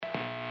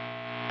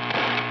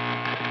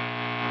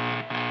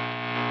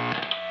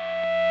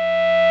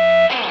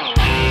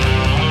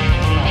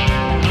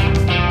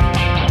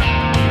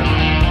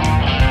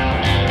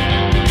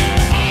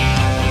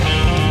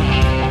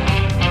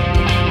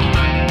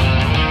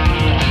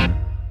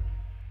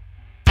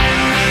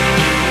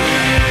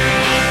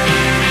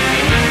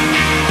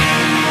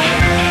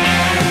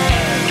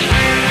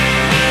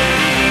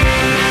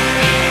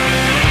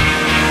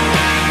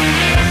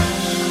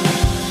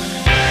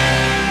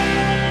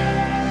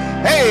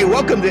Hey,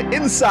 welcome to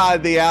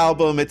Inside the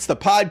Album. It's the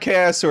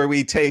podcast where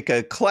we take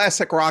a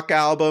classic rock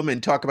album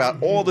and talk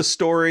about all the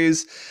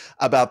stories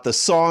about the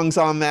songs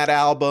on that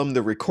album,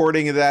 the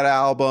recording of that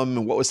album,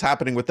 and what was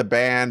happening with the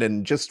band,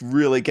 and just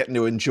really getting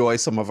to enjoy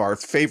some of our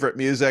favorite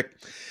music.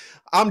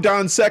 I'm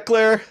Don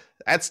Seckler.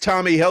 That's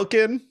Tommy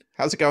Hilkin.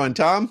 How's it going,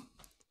 Tom?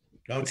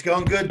 No, it's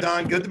going good,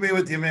 Don. Good to be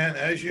with you, man,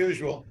 as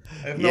usual.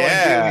 I have no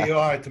idea who you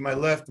are, to my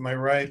left, to my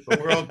right, but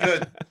we're all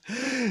good.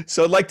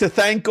 So I'd like to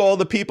thank all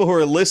the people who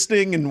are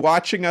listening and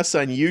watching us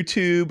on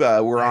YouTube.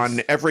 We're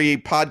on every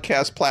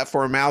podcast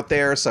platform out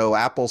there. So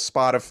Apple,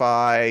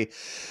 Spotify,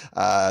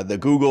 the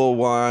Google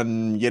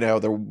one,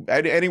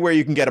 anywhere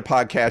you can get a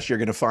podcast, you're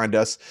going to find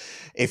us.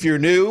 If you're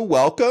new,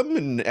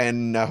 welcome,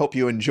 and I hope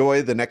you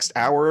enjoy the next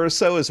hour or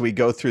so as we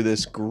go through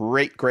this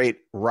great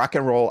rock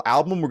and roll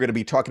album. We're going to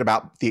be talking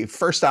about the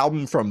first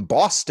album from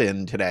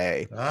Boston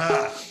today.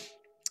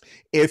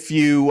 If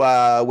you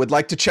would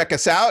like to check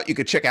us out, you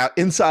could check out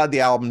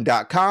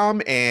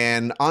InsideTheAlbum.com,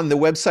 and on the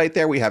website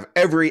there, we have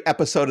every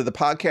episode of the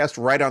podcast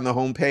right on the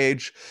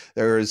homepage.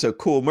 There's a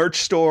cool merch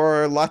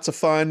store, lots of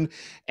fun,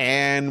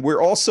 and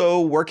we're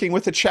also working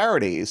with a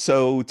charity.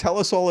 So tell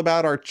us all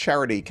about our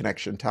charity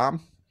connection,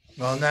 Tom.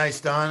 Well, nice,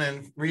 Don.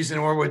 And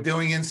reason why we're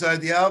doing Inside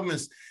the Album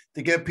is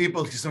to get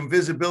people some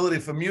visibility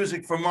for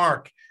Music for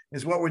Mark.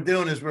 Is what we're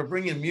doing is we're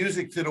bringing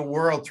music to the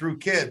world through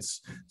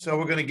kids. So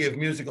we're going to give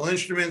musical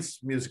instruments,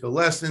 musical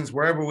lessons,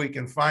 wherever we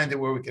can find it,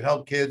 where we can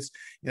help kids.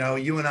 You know,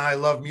 you and I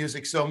love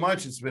music so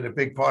much. It's been a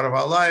big part of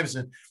our lives,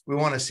 and we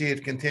want to see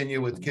it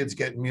continue with kids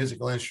getting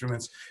musical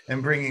instruments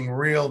and bringing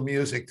real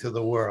music to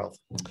the world.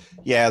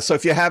 Yeah, so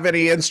if you have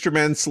any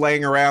instruments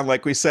laying around,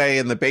 like we say,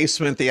 in the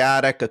basement, the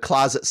attic, a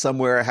closet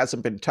somewhere, it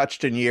hasn't been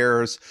touched in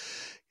years,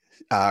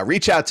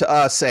 reach out to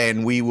us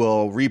and we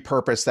will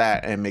repurpose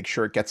that and make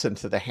sure it gets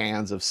into the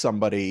hands of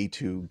somebody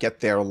to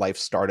get their life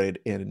started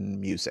in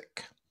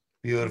music.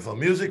 Beautiful.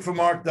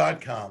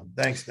 Musicformark.com.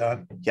 Thanks,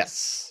 Don.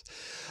 Yes.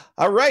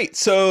 All right.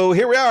 So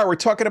here we are. We're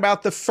talking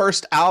about the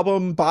first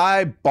album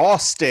by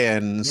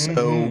Boston.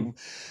 So,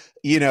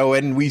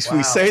 and we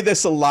say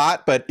this a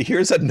lot, but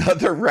here's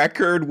another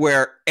record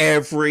where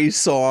every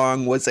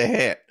song was a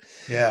hit.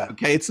 Yeah.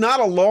 Okay. It's not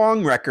a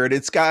long record.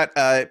 It's got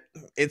 8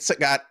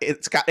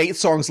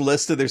 songs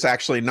listed. There's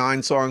actually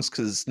 9 songs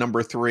because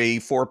number 3,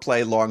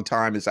 Foreplay Long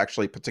Time, is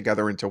actually put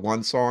together into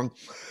one song.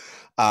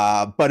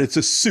 But it's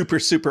a super,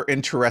 super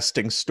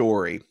interesting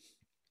story.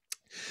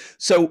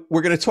 So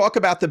we're going to talk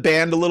about the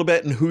band a little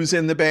bit and who's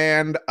in the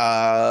band.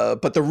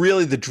 But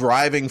the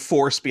driving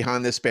force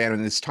behind this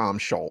band is Tom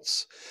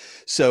Scholz.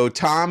 So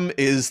Tom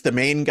is the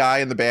main guy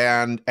in the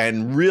band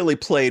and really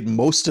played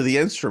most of the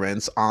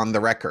instruments on the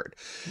record.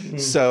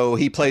 So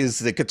he plays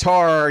the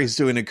guitar, he's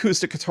doing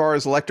acoustic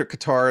guitars, electric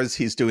guitars,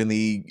 he's doing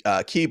the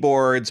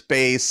keyboards,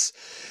 bass.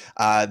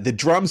 The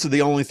drums are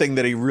the only thing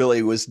that he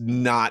really was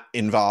not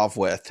involved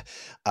with.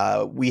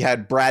 We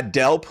had Brad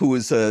Delp, who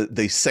was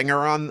the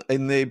singer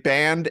in the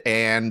band,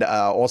 and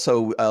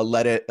also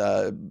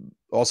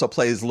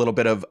plays a little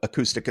bit of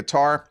acoustic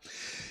guitar.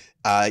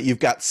 You've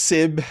got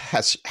Sib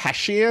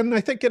Hashian, I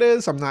think it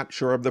is. I'm not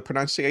sure of the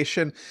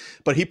pronunciation,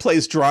 but he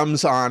plays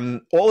drums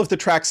on all of the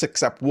tracks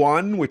except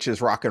one, which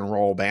is Rock and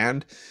Roll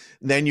Band.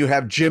 Then you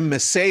have Jim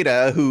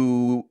Maseda,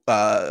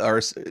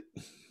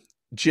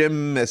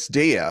 Jim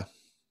Masdia.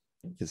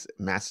 Is it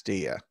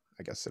Masdia?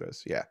 I guess it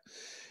is. Yeah.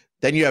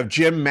 Then you have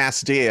Jim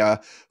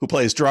Masdia, who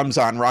plays drums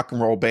on Rock and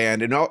Roll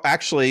Band. And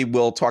actually,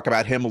 we'll talk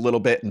about him a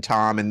little bit, and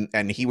Tom,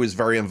 and he was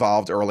very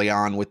involved early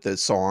on with the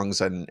songs,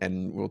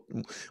 and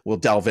we'll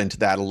delve into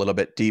that a little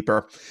bit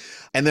deeper.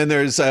 And then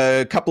there's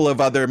a couple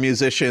of other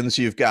musicians.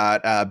 You've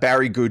got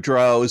Barry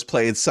Goudreau, who's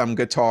played some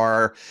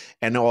guitar,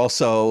 and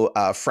also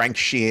Frank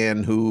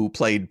Sheehan, who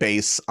played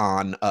bass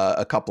on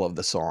a couple of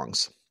the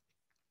songs.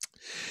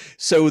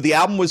 So the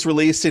album was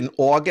released in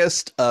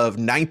August of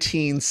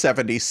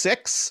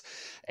 1976.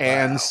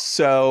 And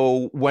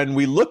so when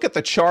we look at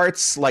the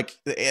charts, like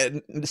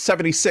in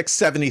 76,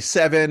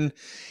 77,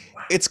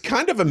 it's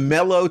kind of a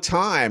mellow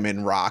time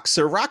in rock.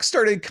 So rock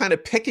started kind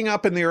of picking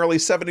up in the early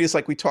 70s,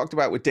 like we talked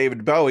about with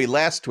David Bowie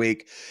last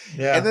week.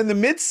 Yeah. And then the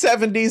mid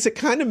 70s, it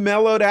kind of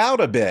mellowed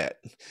out a bit.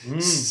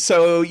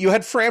 So you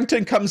had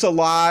Frampton Comes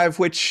Alive,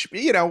 which,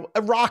 a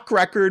rock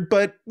record,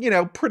 but,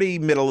 pretty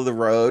middle of the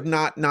road,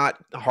 not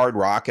hard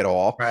rock at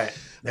all. Right.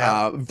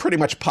 Yeah. Pretty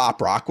much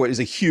pop rock, which is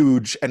a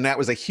huge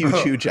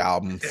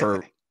album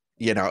for,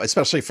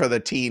 especially for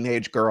the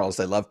teenage girls.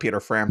 They love Peter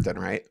Frampton,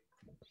 right?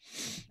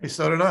 Hey,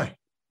 so did I.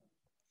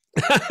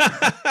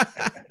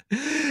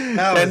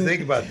 Now I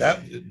think about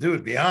that,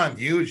 dude, beyond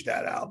huge,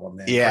 that album,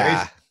 man.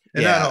 Yeah.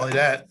 And not only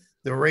that,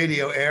 the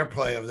radio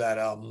airplay of that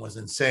album was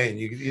insane.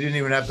 You didn't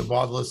even have to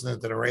bother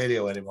listening to the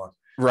radio anymore.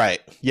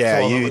 Right. Yeah.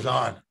 It was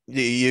on.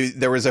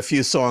 There was a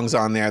few songs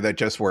on there that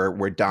just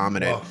were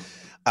dominant.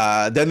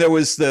 Then there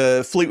was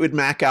the Fleetwood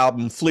Mac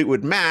album,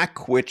 Fleetwood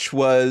Mac, which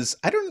was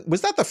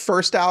that the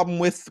first album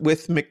with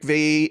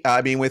McVie?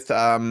 I mean, with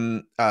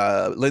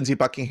Lindsey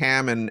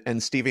Buckingham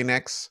and Stevie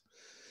Nicks?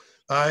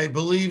 I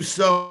believe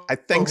so. I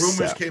think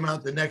Rumors so. came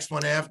out the next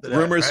one after that,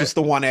 Rumors right? was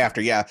the one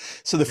after, yeah.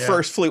 So the Yeah,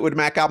 first Fleetwood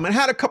Mac album, it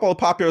had a couple of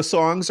popular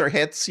songs or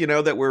hits,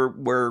 that were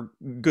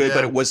good,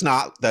 but yeah, it was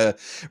not the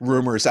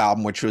Rumors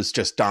album, which was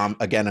just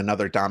again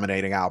another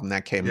dominating album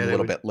that came yeah. a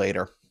little bit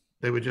later.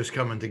 They were just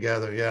coming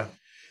together. Yeah.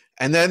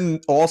 And then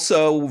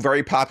also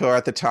very popular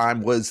at the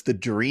time was The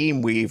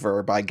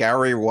Dreamweaver by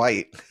Gary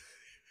White.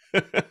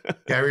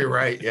 Gary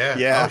Wright. Yeah. Oh,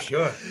 Yeah.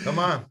 sure. Come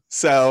on.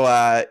 So,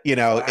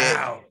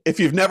 Wow. if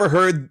you've never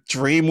heard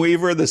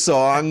Dreamweaver, the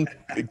song,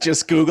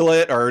 just Google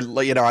it or,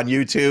 on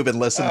YouTube and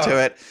listen to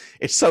it.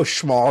 It's so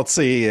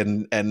schmaltzy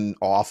and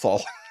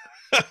awful.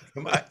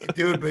 Come on,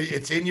 dude, but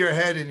it's in your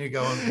head and you're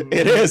going.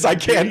 It is. I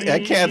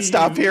can't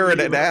stop hearing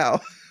it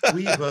now.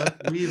 Weaver.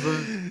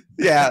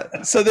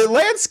 Yeah. So the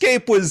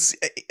landscape was,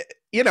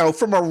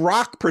 from a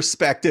rock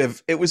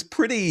perspective, it was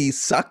pretty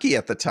sucky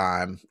at the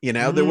time.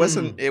 It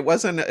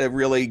wasn't a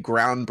really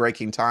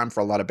groundbreaking time for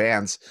a lot of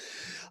bands.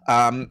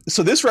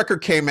 So this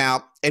record came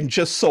out and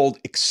just sold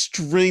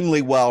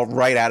extremely well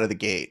right out of the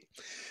gate.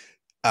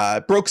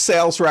 Broke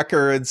sales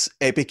records.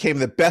 It became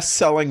the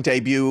best-selling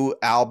debut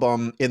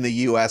album in the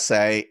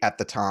USA at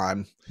the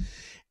time.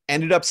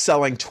 Ended up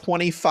selling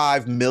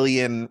 25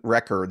 million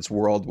records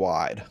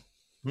worldwide.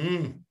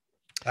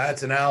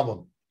 That's an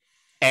album.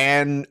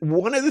 And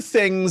one of the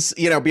things,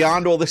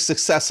 beyond all the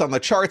success on the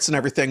charts and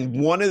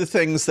everything, one of the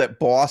things that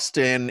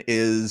Boston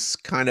is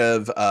kind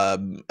of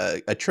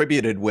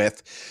attributed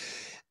with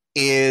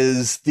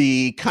is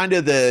the kind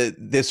of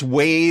this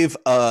wave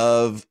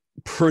of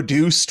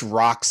produced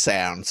rock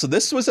sound. So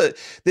this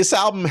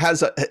album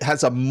has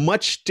a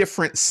much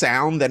different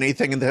sound than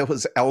anything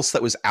else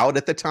that was out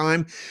at the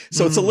time.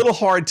 So it's a little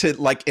hard to,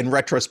 like, in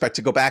retrospect,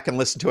 to go back and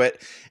listen to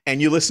it,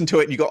 and you listen to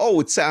it and you go, oh,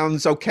 it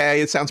sounds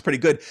okay, it sounds pretty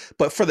good.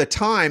 But for the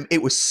time,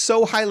 it was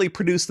so highly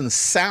produced and the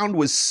sound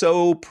was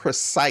so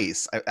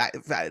precise.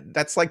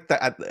 That's like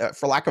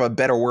for lack of a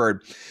better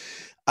word.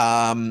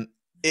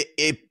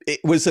 It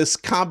was this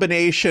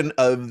combination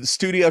of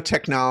studio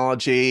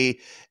technology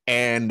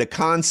and the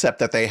concept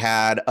that they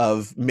had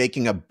of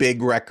making a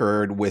big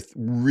record with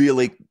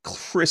really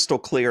crystal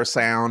clear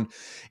sound.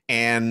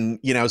 And,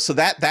 so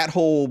that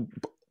whole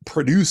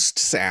produced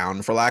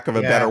sound, for lack of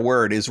a better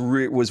word,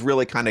 was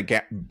really kind of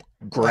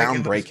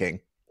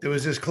groundbreaking. It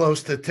was as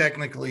close to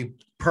technically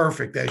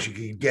perfect as you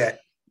could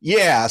get.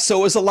 Yeah, so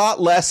it was a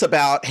lot less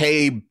about,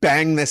 hey,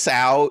 bang this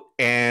out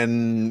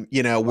and,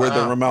 we're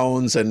the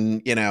Ramones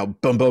and,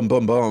 boom, boom,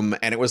 boom, boom.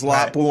 And it was a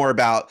lot more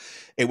about,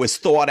 it was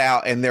thought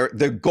out. And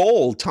the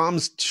goal, Tom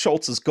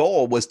Scholz's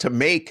goal, was to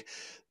make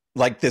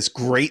like this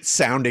great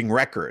sounding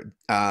record.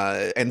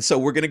 And so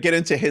we're going to get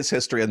into his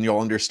history and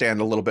you'll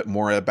understand a little bit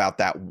more about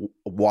that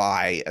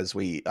why as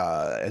we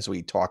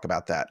talk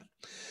about that.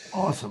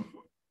 Awesome.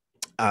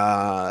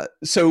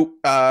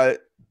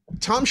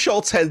 Tom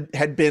Scholz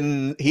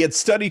had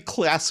studied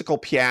classical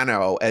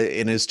piano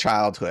in his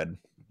childhood.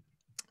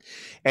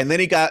 And then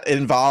he got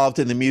involved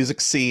in the music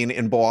scene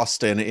in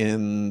Boston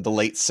in the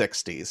late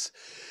 60s.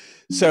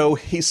 So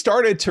he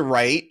started to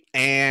write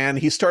and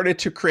he started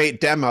to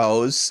create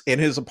demos in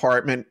his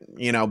apartment,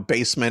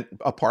 basement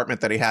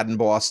apartment that he had in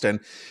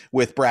Boston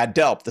with Brad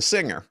Delp, the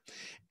singer.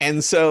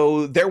 And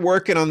so they're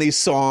working on these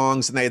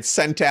songs and they had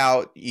sent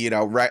out,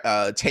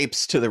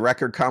 tapes to the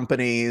record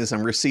companies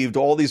and received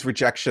all these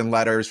rejection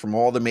letters from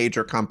all the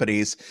major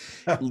companies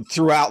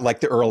throughout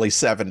like the early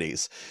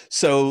 70s.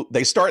 So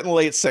they start in the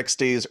late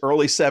 60s,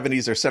 early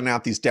 70s, they're sending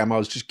out these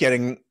demos, just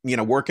getting,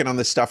 working on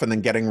this stuff and then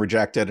getting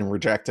rejected and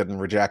rejected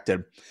and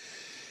rejected.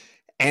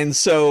 And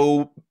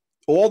so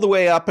all the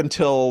way up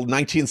until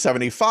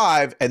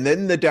 1975, and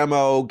then the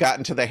demo got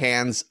into the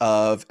hands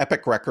of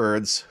Epic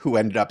Records, who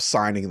ended up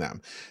signing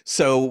them.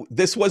 So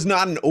this was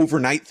not an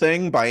overnight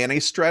thing by any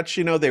stretch.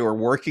 They were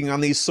working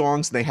on these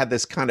songs, and they had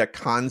this kind of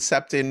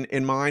concept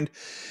in mind.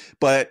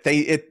 But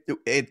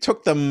it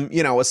took them,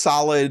 a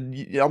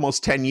solid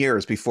almost 10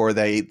 years before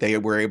they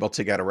were able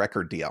to get a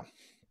record deal.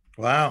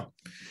 Wow.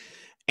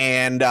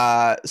 And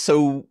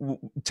so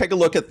take a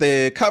look at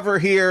the cover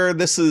here.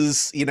 This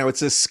is, it's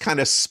this kind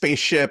of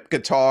spaceship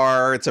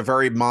guitar. It's a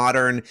very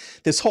modern,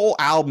 this whole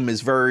album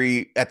is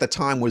at the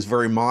time was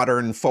very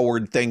modern,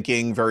 forward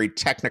thinking, very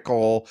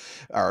technical,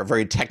 or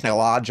very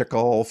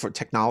technological for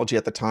technology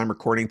at the time,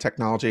 recording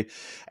technology.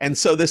 And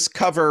so this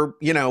cover,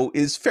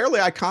 is fairly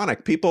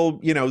iconic. People,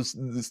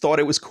 thought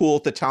it was cool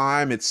at the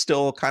time. It's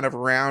still kind of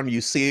around.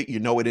 You see it,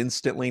 it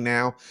instantly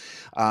now.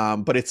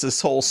 But it's this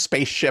whole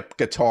spaceship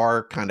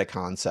guitar kind of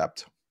concept.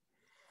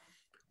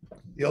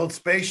 The old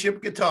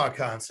spaceship guitar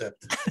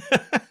concept.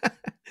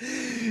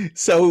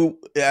 So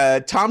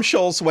Tom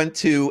Scholz went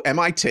to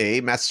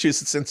MIT,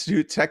 Massachusetts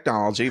Institute of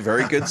Technology,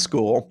 very good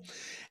school.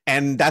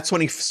 And that's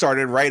when he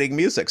started writing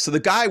music. So the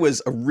guy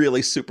was a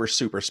really super,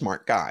 super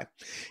smart guy.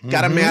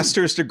 Got a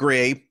master's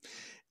degree.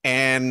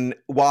 And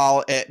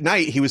while at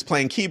night he was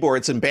playing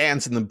keyboards in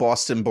bands in the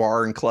Boston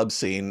bar and club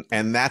scene.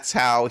 And that's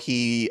how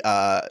he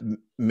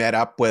met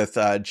up with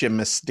Jim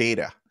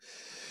Masteda.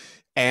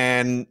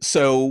 And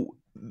so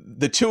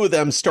the two of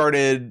them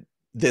started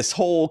this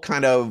whole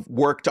kind of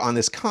worked on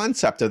this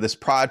concept of this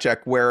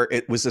project where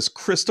it was this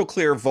crystal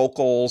clear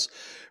vocals,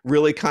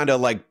 really kind of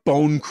like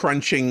bone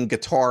crunching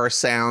guitar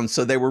sound.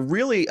 So they were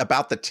really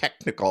about the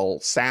technical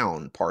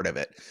sound part of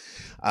it.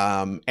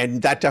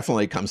 And that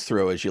definitely comes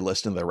through as you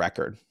listen to the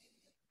record.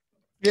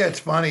 Yeah, it's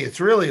funny. It's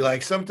really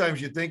like sometimes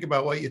you think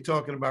about what you're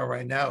talking about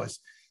right now is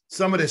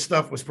some of this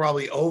stuff was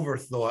probably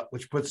overthought,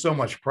 which puts so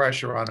much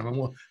pressure on them.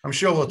 And I'm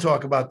sure we'll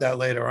talk about that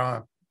later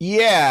on.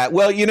 Yeah,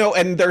 well,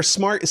 and they're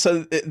smart.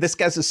 So this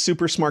guy's a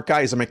super smart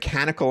guy. He's a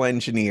mechanical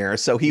engineer.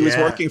 So he was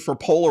working for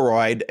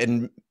Polaroid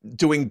and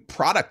doing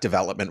product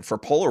development for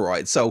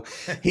Polaroid. So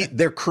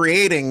they're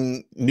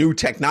creating new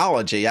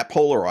technology at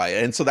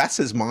Polaroid. And so that's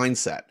his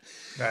mindset.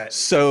 Right.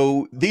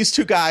 So these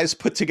two guys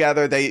put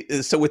together,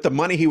 so with the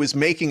money he was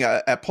making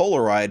at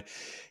Polaroid,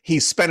 he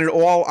spent it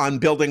all on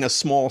building a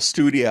small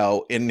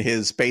studio in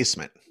his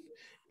basement.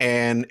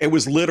 And it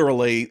was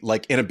literally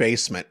like in a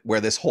basement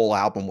where this whole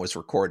album was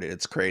recorded.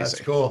 It's crazy.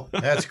 That's cool.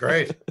 That's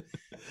great.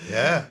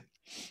 Yeah.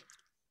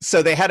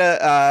 So they had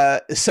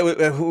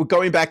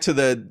going back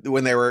to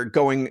when they were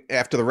going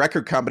after the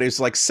record companies,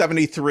 like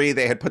 73,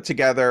 they had put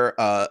together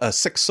a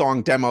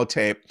 6-song demo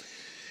tape.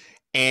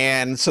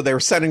 And so they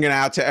were sending it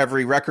out to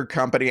every record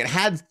company. It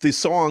had the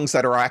songs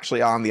that are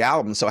actually on the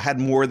album. So it had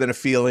More Than a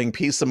Feeling,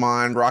 Peace of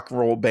Mind, Rock and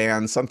Roll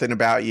Band, Something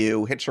About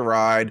You, Hitch a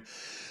Ride,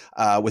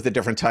 with a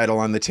different title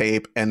on the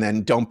tape, and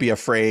then Don't Be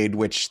Afraid,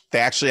 which they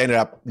actually ended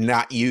up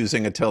not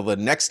using until the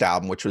next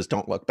album, which was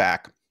Don't Look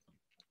Back.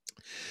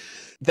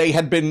 They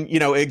had been,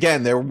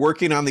 again, they're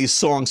working on these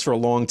songs for a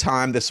long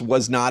time. This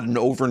was not an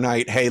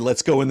overnight, hey,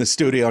 let's go in the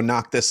studio,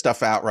 knock this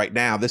stuff out right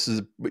now. This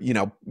is,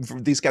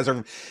 these guys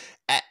are,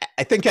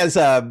 I think as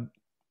an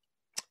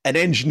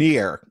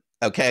engineer,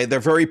 okay,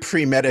 they're very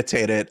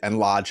premeditated and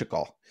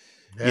logical,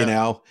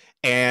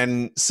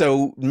 And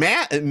so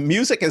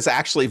music is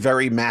actually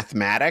very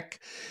mathematic.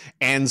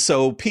 And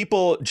so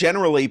people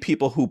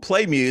who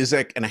play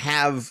music and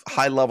have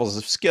high levels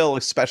of skill,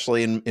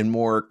 especially in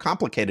more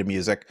complicated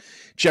music,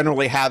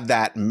 generally have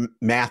that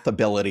math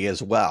ability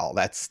as well.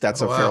 That's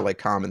a fairly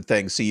common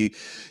thing. So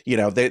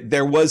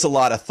there was a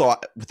lot of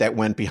thought that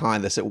went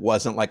behind this. It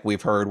wasn't like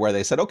we've heard where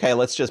they said, okay,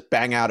 let's just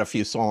bang out a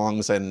few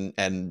songs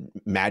and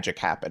magic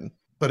happened.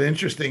 But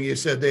interesting, you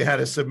said they had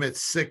to submit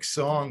 6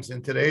 songs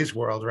in today's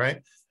world,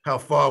 right? How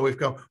far we've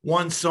come.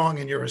 1 song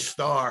and you're a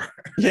star.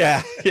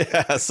 Yeah.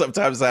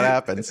 Sometimes that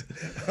happens.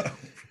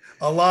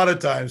 A lot of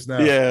times now.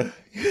 Yeah.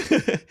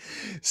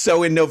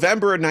 So in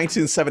November of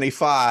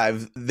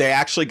 1975, they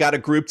actually got a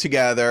group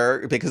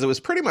together because it was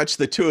pretty much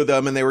the two of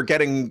them, and they were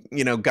getting,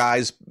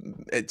 guys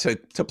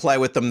to play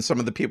with them, some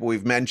of the people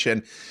we've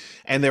mentioned.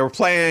 And they were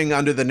playing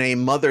under the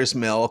name Mother's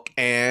Milk,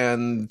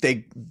 and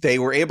they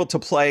were able to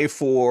play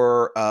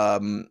for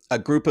a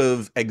group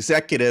of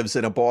executives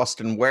in a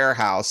Boston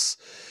warehouse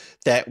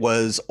that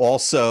was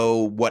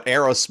also what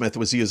Aerosmith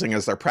was using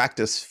as their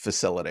practice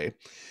facility.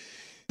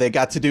 They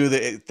got to do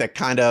that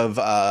kind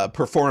of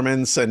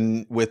performance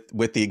and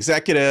with the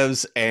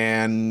executives,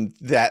 and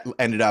that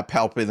ended up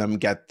helping them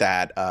get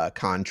that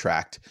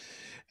contract.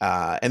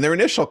 And their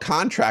initial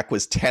contract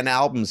was 10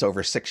 albums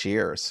over 6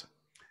 years.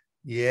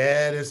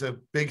 Yeah, there's a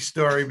big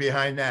story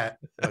behind that.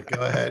 But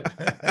go ahead.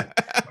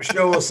 I'm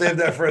sure we'll save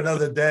that for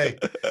another day.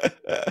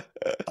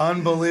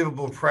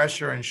 Unbelievable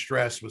pressure and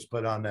stress was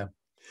put on them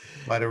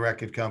by the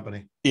record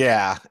company.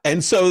 Yeah.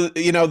 And so,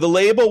 the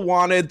label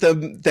wanted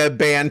the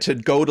band to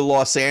go to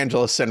Los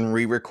Angeles and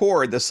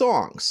re-record the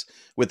songs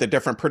with a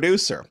different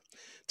producer.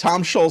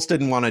 Tom Scholz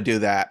didn't want to do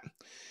that.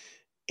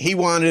 He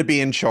wanted to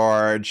be in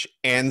charge.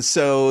 And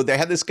so they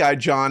had this guy,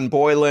 John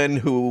Boylan,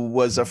 who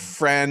was a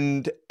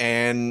friend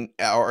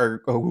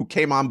or who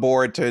came on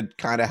board to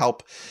kind of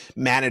help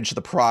manage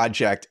the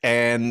project.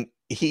 And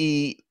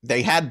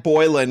they had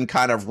Boylan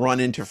kind of run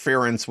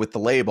interference with the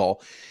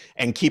label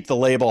and keep the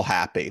label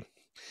happy.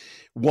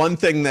 One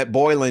thing that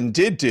Boylan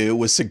did do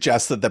was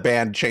suggest that the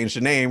band change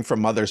the name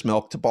from Mother's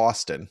Milk to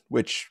Boston,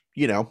 which,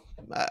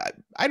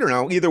 I don't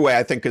know. Either way,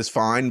 I think is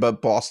fine,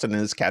 but Boston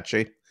is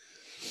catchy.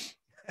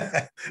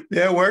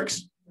 Yeah, it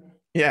works.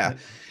 Yeah.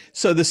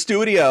 So the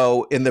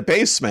studio in the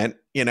basement,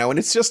 and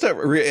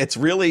it's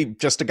really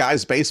just a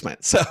guy's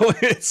basement. So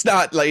it's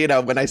not like,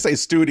 when I say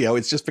studio,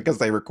 it's just because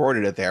they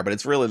recorded it there, but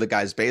it's really the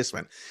guy's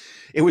basement.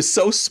 It was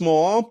so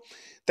small,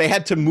 they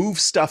had to move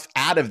stuff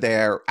out of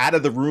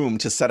the room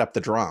to set up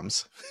the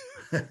drums.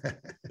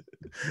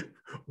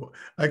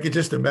 I could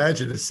just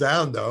imagine the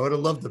sound, though. I would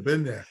have loved to have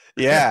been there.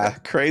 Yeah,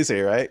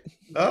 crazy, right?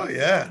 Oh,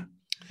 yeah.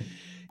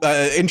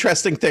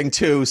 Interesting thing,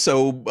 too.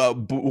 So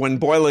when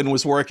Boylan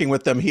was working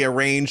with them, he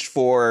arranged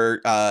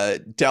for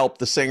Delp,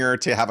 the singer,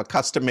 to have a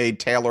custom-made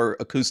Taylor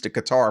acoustic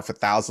guitar for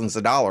thousands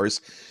of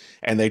dollars,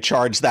 and they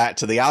charged that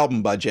to the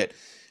album budget.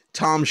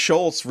 Tom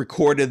Scholz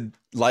recorded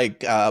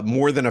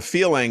More Than a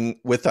Feeling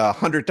with a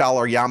 $100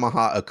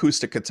 Yamaha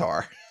acoustic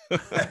guitar.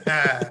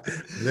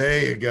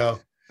 There you go.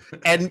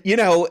 And,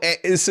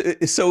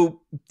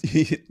 so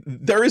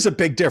there is a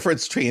big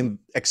difference between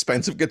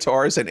expensive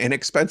guitars and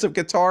inexpensive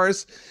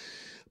guitars.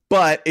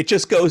 But it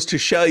just goes to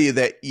show you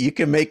that you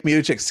can make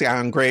music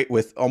sound great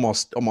with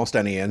almost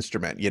any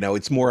instrument. You know,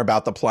 it's more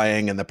about the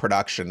playing and the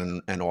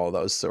production and all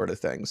those sort of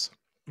things.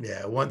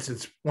 Yeah, once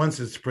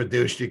it's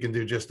produced, you can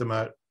do just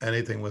about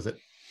anything with it.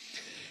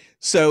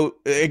 So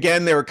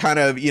again, they were kind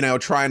of, you know,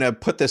 trying to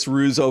put this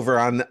ruse over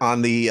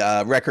on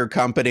the record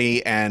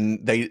company,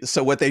 and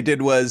what they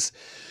did was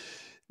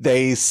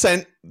they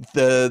sent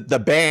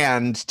the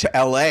band to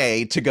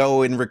LA to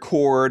go and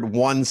record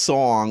one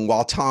song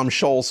while Tom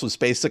Scholz was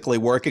basically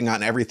working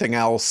on everything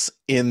else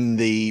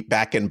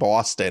back in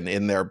Boston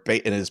in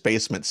his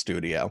basement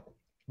studio.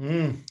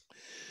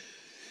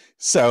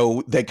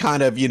 So they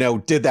kind of, you know,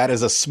 did that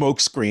as a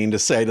smokescreen to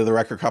say to the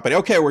record company,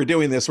 okay, we're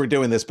doing this,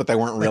 but they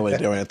weren't really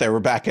doing it. They were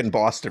back in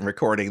Boston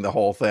recording the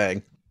whole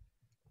thing.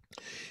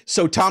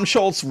 So Tom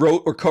Scholz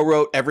wrote or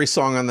co-wrote every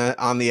song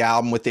on the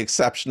album, with the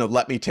exception of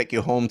 "Let Me Take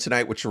You Home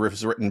Tonight," which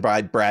was written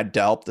by Brad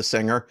Delp, the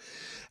singer.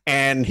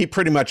 And he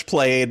pretty much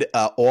played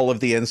all of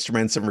the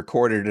instruments and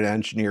recorded and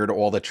engineered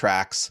all the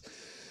tracks.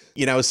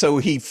 You know, so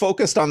he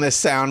focused on this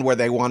sound where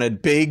they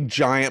wanted big,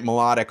 giant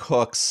melodic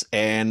hooks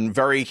and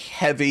very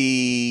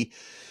heavy,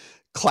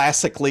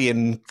 classically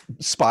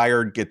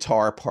inspired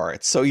guitar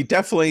parts. So he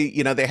definitely,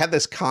 you know, they had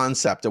this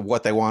concept of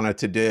what they wanted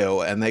to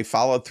do, and they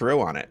followed through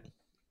on it.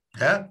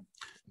 Yeah.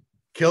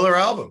 Killer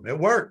album. It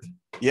worked.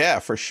 Yeah,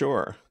 for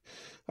sure.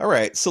 All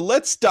right, so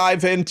let's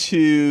dive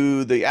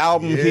into the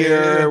album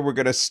here. We're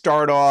going to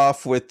start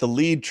off with the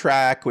lead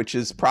track, which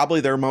is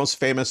probably their most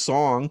famous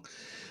song,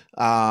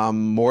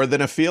 "More Than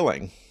a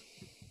Feeling."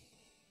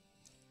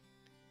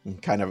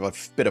 And kind of a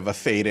bit of a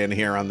fade in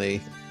here on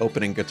the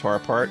opening guitar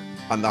part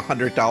on the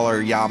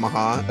 $100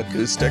 Yamaha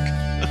acoustic.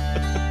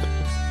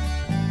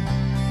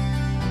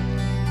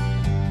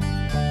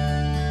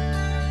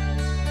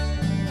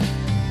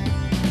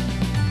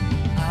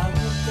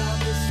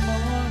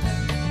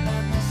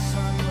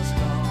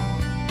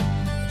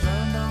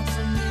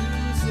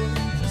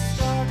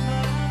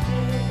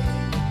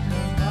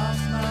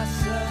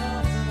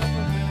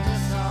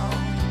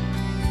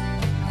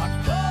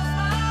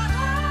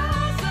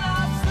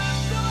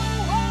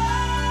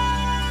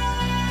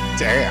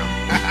 Damn.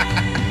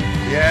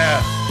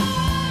 Yeah.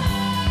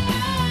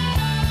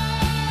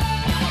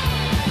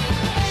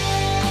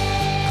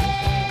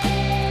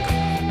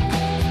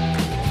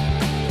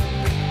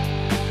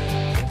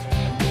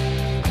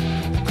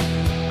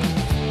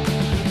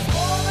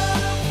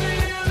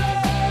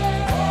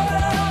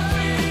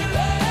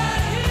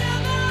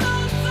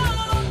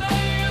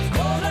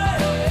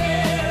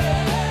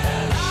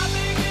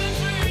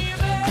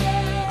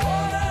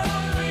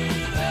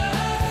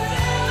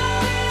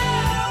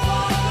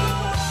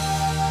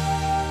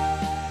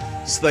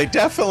 They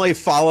definitely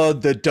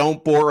followed the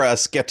 "don't bore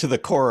us, get to the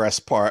chorus"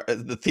 part,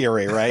 the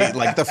theory, right?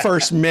 Like the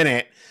first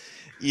minute,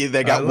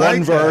 they got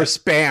one verse,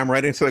 bam,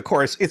 right into the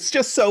chorus. It's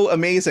just so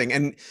amazing.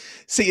 And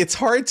see, it's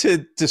hard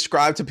to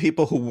describe to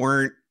people who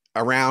weren't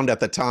around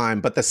at the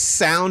time, but the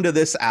sound of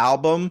this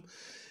album,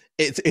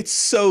 it's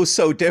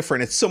so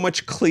different. It's so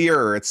much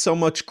clearer. It's so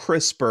much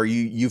crisper.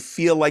 You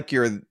feel like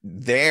you're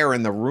there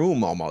in the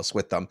room almost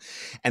with them.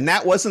 And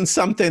that wasn't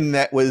something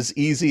that was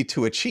easy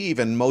to achieve.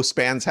 And most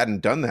bands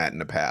hadn't done that in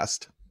the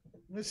past.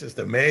 This is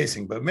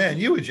amazing. But man,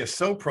 you were just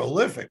so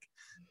prolific.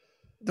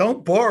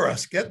 Don't bore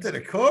us. Get to the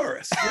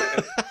chorus.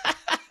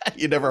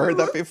 You never heard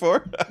that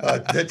before? I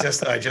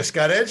just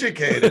got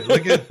educated.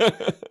 Look at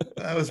that.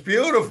 Was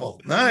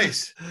beautiful.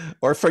 Nice.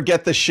 Or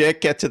forget the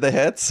shit, get to the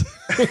hits.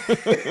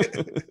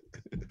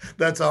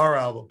 That's our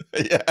album.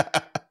 Yeah.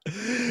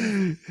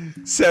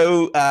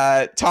 So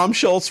Tom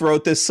Scholz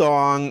wrote this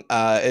song.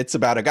 It's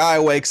about a guy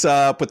who wakes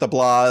up with the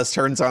blahs,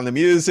 turns on the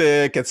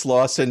music, gets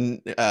lost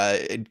in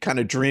kind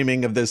of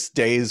dreaming of this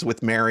days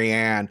with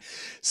Marianne.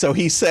 So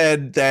he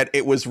said that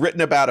it was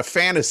written about a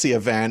fantasy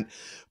event,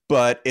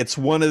 but it's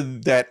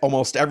one that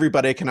almost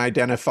everybody can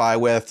identify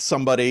with.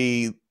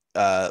 Somebody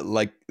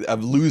like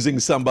of losing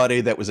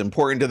somebody that was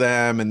important to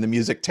them, and the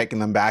music taking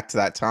them back to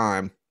that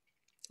time.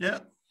 Yeah.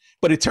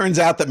 But it turns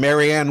out that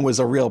Marianne was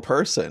a real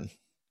person.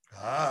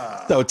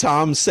 So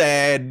Tom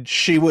said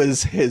she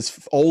was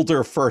his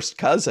older first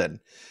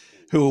cousin,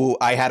 who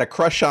I had a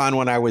crush on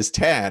when I was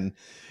 10.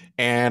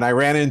 And I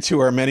ran into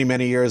her many,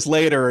 many years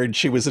later, and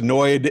she was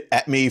annoyed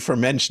at me for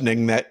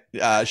mentioning that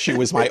she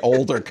was my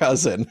older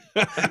cousin.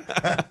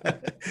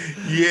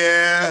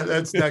 Yeah,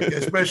 that's not,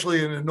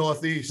 especially in the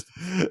Northeast.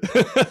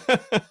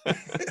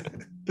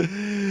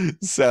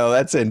 So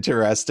that's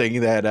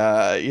interesting that,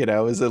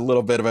 it was a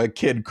little bit of a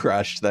kid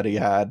crush that he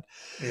had.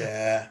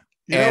 Yeah.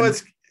 You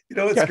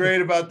know what's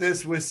great about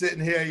this? We're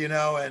sitting here, and,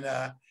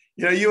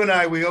 you and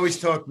I, we always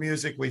talk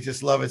music. We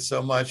just love it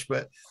so much.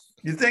 But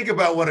you think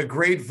about what a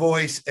great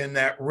voice and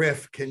that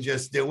riff can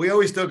just do. We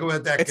always talk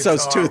about that. It's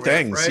those two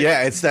things. Right?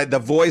 Yeah. It's that the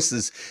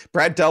voices,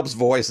 Brad Delp's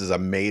voice is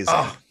amazing.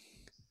 Oh,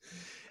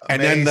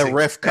 and then the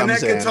riff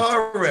comes in. And that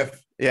guitar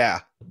riff. Yeah.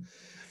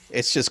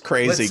 It's just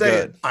crazy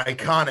good.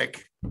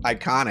 Iconic. Yeah.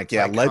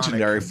 Iconic.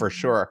 Legendary for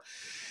sure.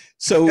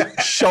 So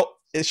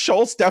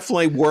Scholz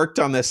definitely worked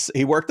on this.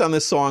 He worked on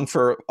this song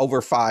for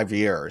over 5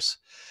 years.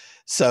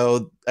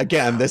 So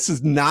again, this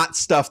is not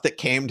stuff that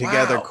came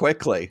together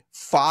quickly.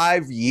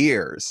 5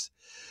 years.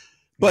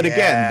 But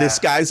again, this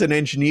guy's an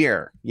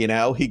engineer, you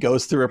know, he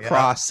goes through a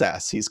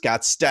process. He's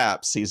got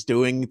steps. He's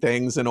doing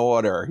things in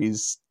order.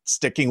 He's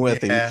sticking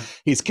with it.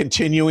 He's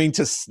continuing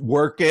to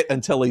work it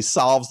until he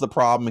solves the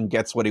problem and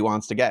gets what he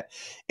wants to get.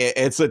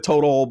 It's a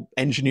total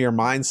engineer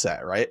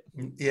mindset, right?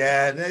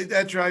 Yeah,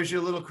 that drives you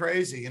a little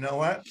crazy. You know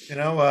what?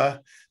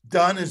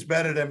 Done is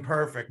better than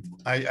perfect.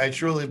 I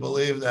truly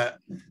believe that,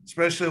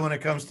 especially when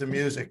it comes to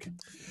music.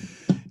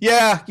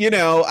 Yeah,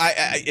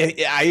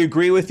 I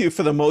agree with you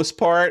for the most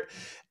part.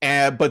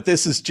 But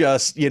this is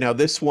just,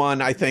 this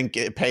one, I think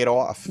it paid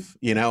off.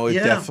 It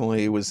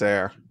definitely was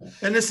there.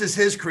 And this is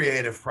his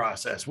creative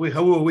process.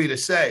 Who are we to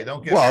say?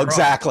 Don't get Well,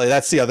 exactly.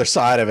 That's the other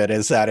side of it,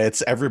 is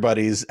that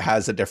everybody's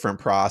has a different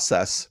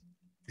process.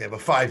 Yeah,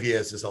 but 5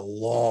 years is a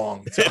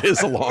long time. It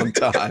is a long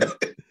time.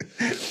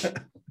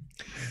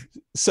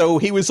 So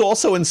he was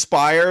also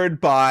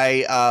inspired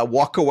by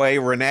Walk Away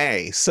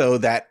Renee. So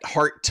that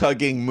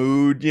heart-tugging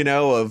mood,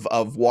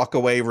 of Walk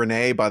Away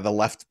Renee by the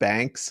Left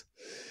Banks.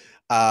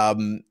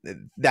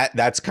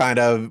 That's kind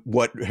of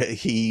what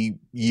he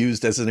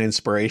used as an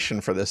inspiration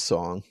for this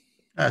song.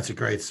 That's a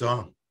great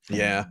song.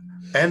 Yeah.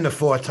 And the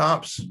Four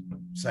Tops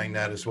sang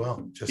that as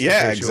well. Just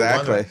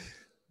exactly.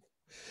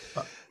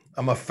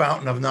 I'm a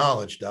fountain of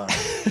knowledge, Don.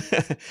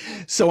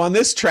 So on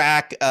this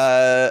track,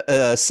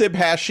 Sib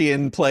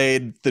Hashian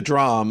played the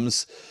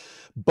drums,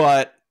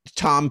 but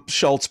Tom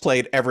Schultz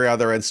played every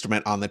other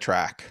instrument on the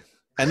track.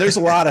 And there's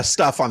a lot of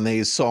stuff on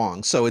these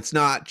songs. So it's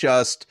not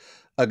just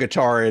a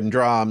guitar and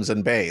drums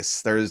and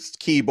bass. There's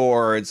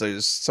keyboards,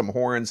 there's some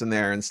horns in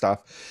there and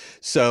stuff.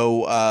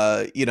 So,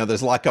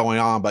 there's a lot going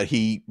on, but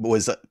he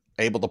was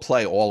able to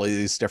play all of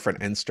these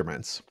different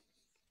instruments.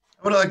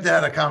 I would like to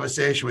have a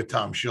conversation with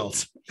Tom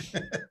Schultz.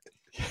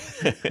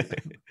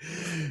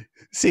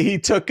 See, he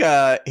took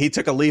a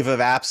leave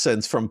of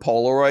absence from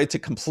Polaroid to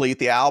complete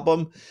the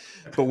album,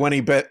 but when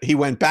he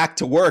went back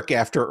to work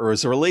after it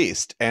was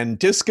released, and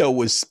disco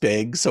was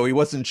big, so he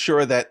wasn't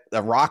sure that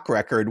a rock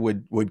record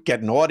would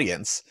get an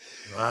audience.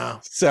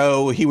 Wow!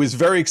 So he was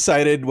very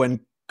excited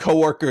when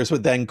coworkers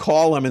would then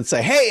call him and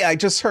say, "Hey, I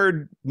just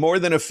heard More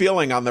Than a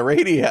Feeling on the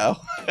radio,"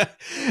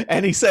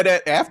 and he said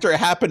after it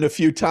happened a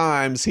few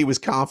times, he was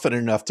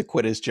confident enough to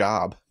quit his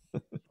job.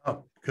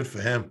 Oh, good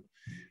for him.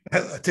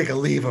 I take a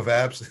leave of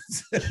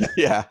absence.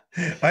 Yeah.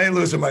 I ain't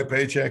losing my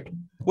paycheck.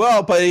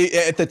 Well, but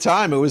at the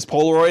time it was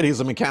Polaroid. He's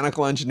a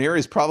mechanical engineer.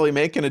 He's probably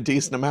making a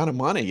decent amount of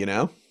money,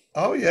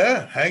 Oh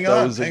yeah. Hang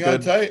on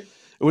tight.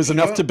 It was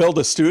enough to build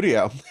a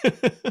studio.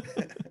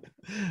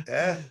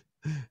 Yeah.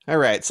 All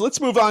right. So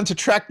let's move on to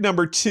track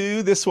number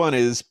 2. This one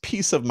is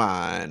Peace of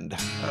Mind.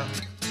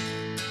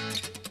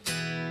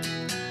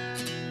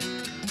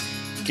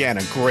 Again,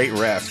 a great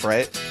riff,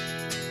 right?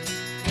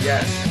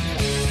 Yes.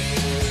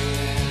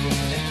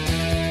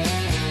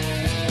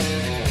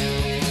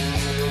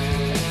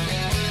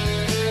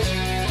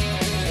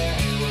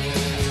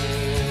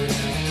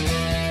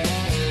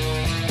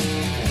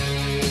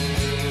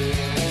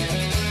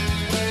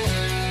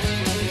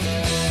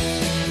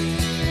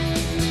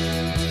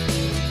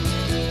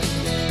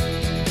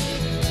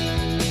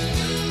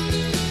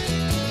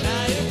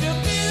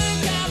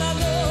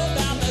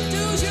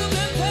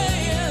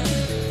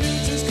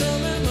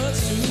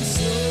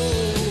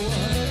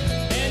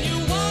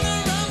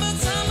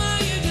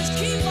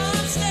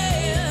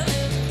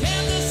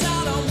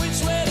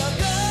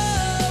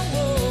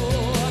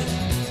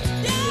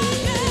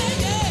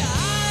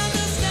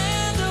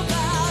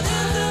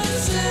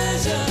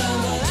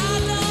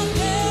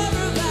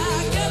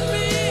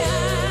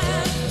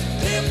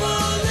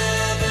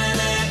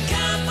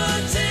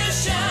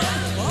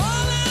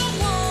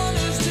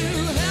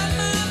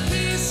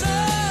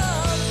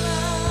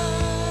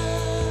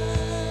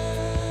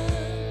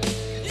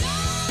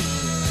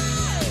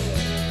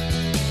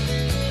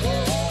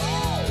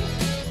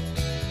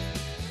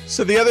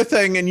 So the other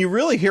thing, and you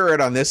really hear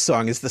it on this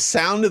song, is the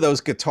sound of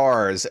those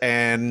guitars.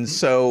 And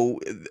so,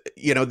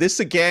 this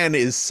again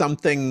is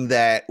something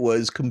that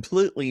was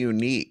completely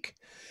unique.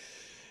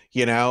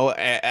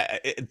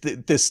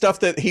 The stuff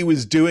that he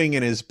was doing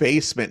in his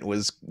basement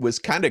was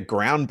kind of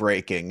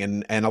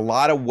groundbreaking. And a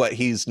lot of what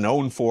he's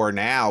known for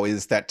now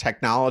is that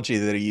technology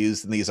that he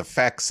used in these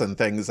effects and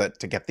things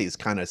to get these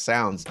kind of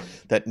sounds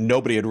that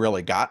nobody had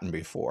really gotten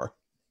before.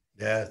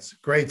 Yeah, it's a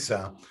great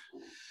sound.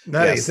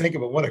 Now you think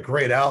about what a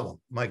great album.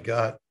 My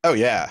God. Oh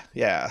yeah.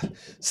 Yeah.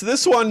 So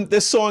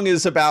this song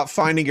is about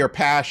finding your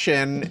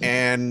passion.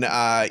 And,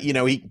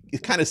 he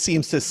kind of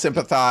seems to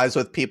sympathize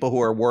with people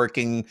who are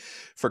working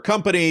for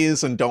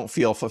companies and don't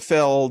feel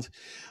fulfilled.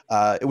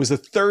 It was the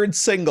third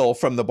single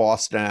from the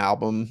Boston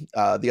album.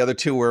 The other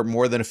two were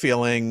More Than a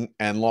Feeling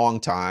and Long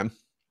Time.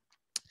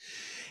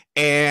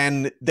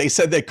 And they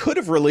said they could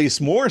have released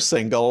more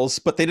singles,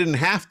 but they didn't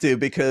have to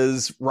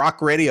because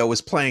rock radio was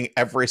playing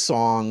every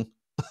song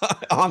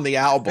on the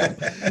album,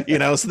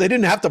 so they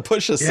didn't have to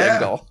push a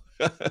single.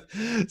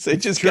 So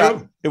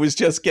True. it was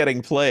just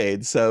getting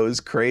played. So it was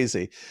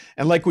crazy.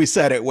 And like we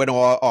said, it went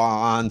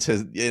on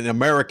to, in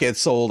America, it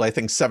sold, I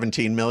think,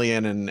 17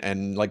 million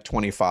and like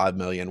 25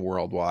 million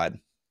worldwide.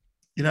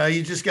 You know,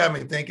 you just got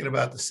me thinking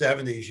about the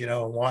 70s, you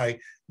know, and why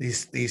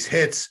these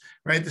hits,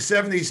 right? The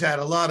 70s had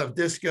a lot of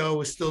disco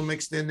was still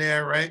mixed in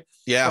there, right?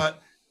 Yeah.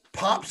 But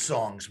pop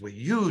songs were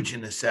huge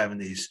in the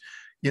 70s.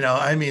 You know,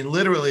 I mean,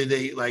 literally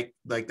they like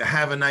the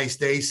Have a Nice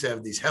Day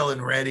 70s, Helen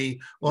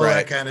Reddy, all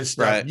that kind of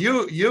stuff. Right.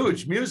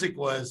 Huge music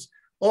was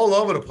all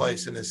over the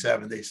place in the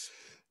 70s.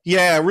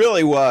 Yeah, it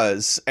really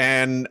was.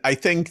 And I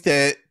think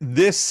that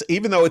this,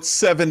 even though it's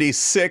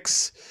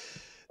 76,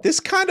 this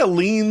kind of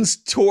leans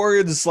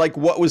towards like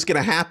what was going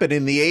to happen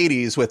in the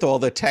 80s with all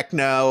the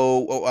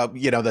techno,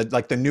 you know,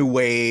 the new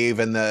wave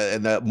and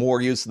the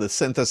more use of the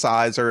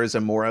synthesizers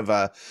and more of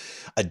a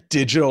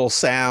digital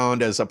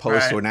sound as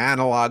opposed to an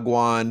analog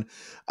one.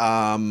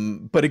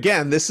 But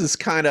again, this is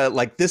kind of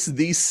like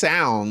these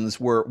sounds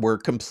were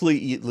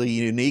completely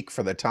unique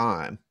for the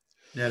time.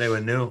 Yeah, they were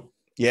new.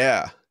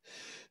 Yeah.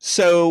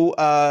 So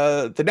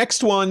the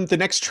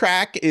next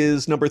track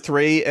is number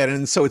 3.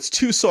 And so it's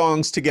 2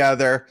 songs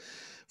together,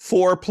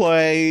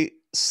 Foreplay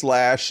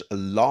 /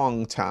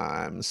 Long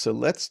Time. So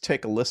let's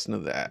take a listen to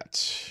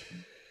that.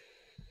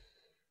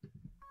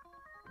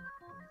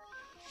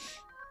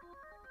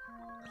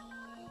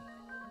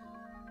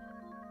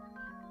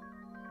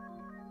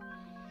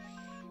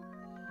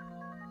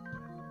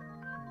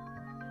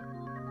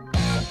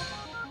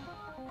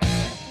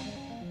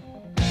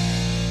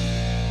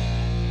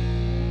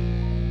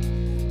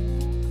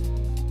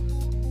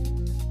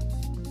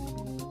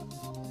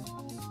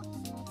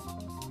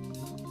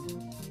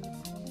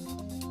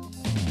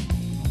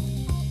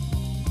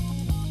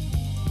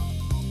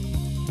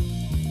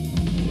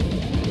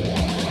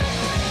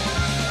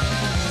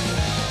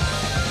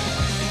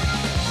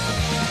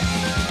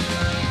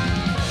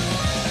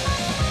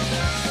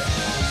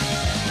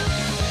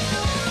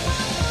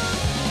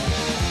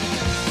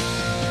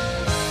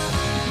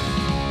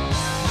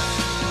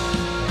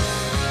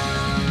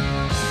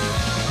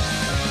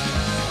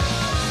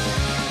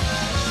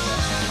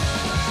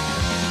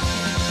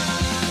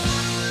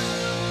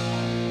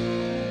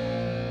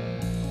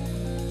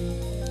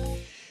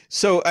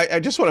 So I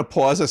just want to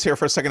pause us here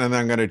for a second, and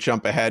then I'm going to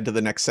jump ahead to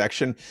the next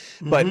section.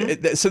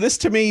 But so this,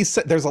 to me,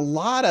 there's a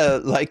lot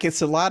of like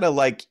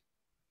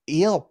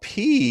ELP,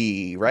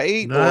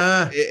 right?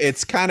 Or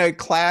it's kind of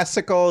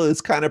classical, it's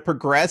kind of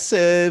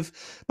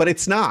progressive, but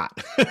it's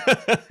not.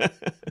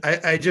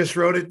 I just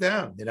wrote it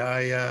down. You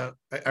know,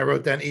 I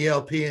wrote down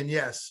ELP and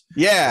Yes.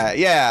 Yeah.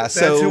 That's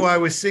who I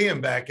was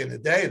seeing back in the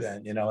day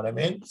then, you know what I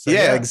mean? So,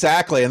 yeah,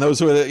 exactly. And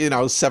those were, you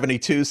know,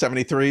 72,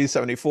 73,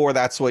 74.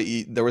 That's what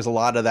there was a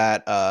lot of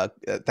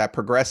that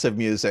progressive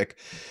music.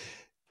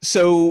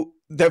 So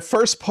the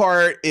first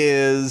part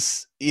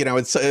is, you know,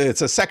 it's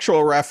a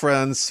sexual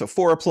reference, a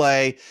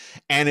foreplay,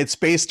 and it's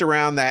based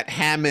around that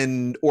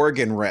Hammond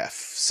organ riff.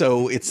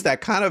 So it's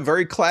that kind of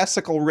very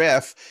classical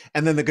riff,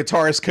 and then the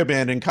guitars come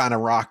in and kind of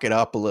rock it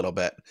up a little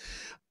bit.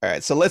 All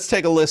right, so let's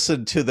take a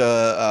listen to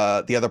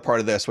the other part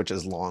of this, which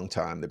is Long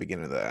Time, the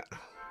beginning of that.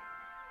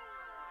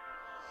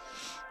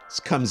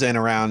 This comes in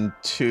around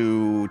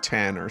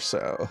 2:10 or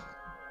so.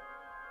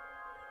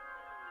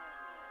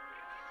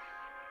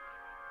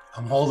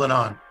 I'm holding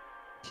on.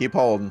 Keep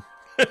holding.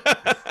 It's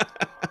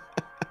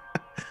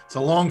a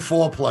long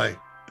foreplay.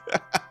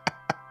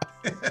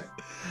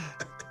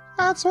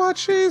 That's what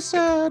she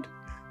said.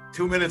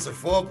 2 minutes of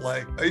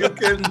foreplay. Are you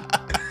kidding?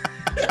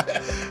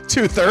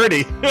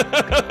 2:30.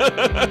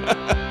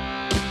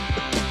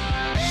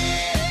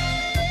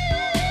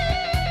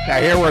 Now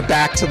here we're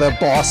back to the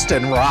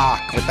Boston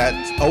rock with that,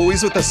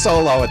 always with the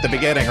solo at the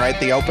beginning, right?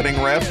 The opening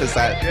riff is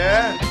that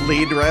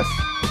lead riff.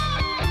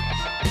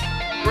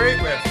 Great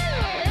riff.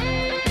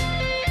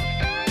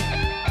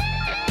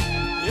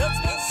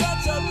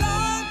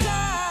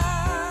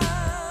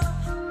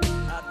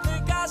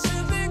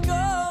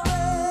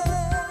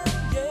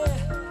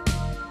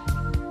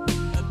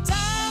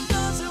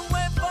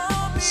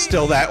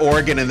 Still that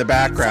organ in the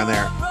background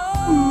there.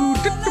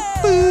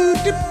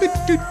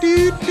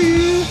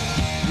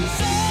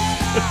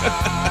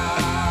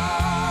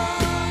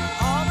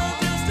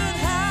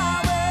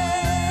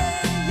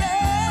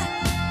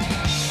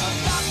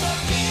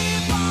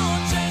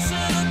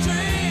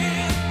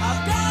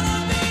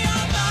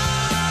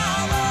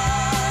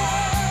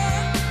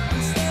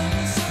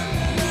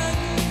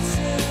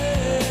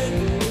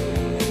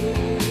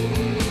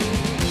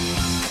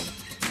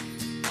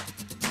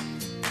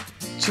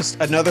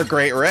 Just another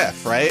great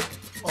riff, right?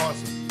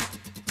 Awesome.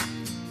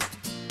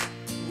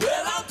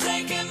 Well, I'm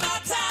taking my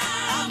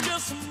time, I'm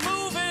just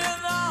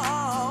moving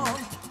on.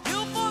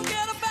 You'll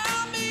forget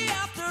about me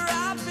after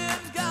I've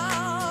been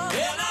gone.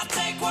 And I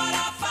take what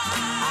I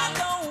find, I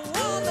don't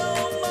want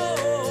no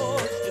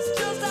more. It's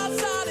just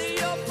outside of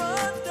your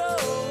front door.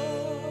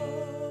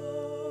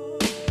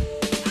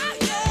 Ah,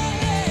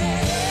 yeah.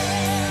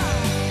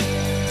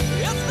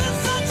 It's been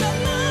such a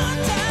long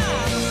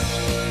time.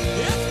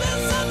 It's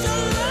been such a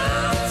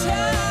long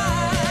time.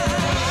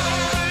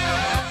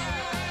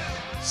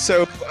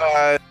 So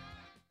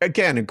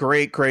again, a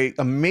great,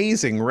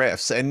 amazing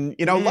riffs. And,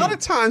 you know, a lot of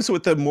times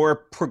with the more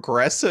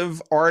progressive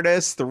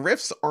artists, the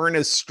riffs aren't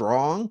as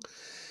strong.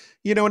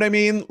 You know what I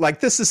mean? Like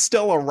this is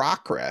still a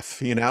rock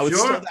riff, you know, it's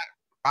still that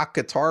rock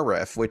guitar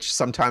riff, which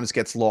sometimes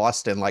gets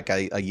lost in like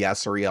a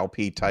Yes or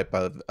ELP type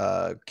of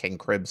King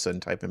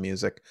Crimson type of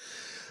music.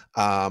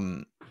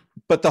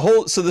 But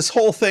this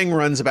whole thing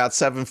runs about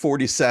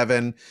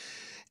 7:47,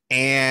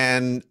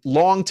 and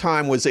Long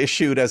Time was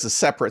issued as a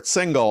separate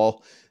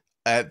single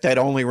that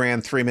only ran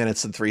 3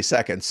 minutes and 3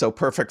 seconds. So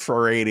perfect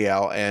for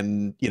radio.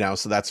 And, you know,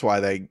 so that's why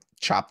they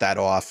chopped that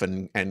off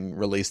and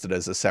released it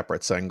as a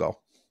separate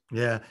single.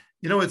 Yeah.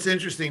 You know, what's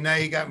interesting. Now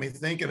you got me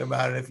thinking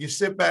about it. If you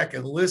sit back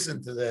and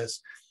listen to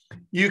this,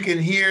 you can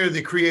hear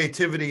the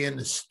creativity in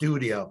the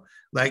studio.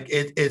 Like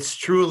it's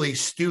truly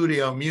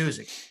studio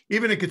music.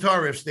 Even the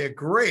guitar riffs, they're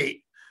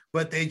great,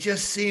 but they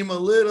just seem a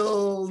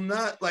little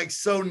not like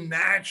so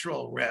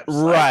natural riffs.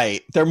 Right.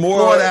 Like, they're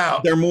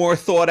more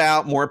thought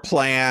out, more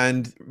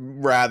planned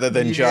rather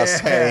than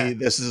just, hey,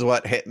 this is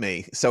what hit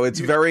me. So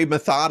it's very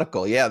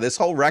methodical. Yeah. This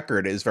whole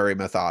record is very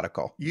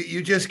methodical.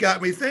 You just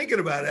got me thinking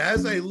about it.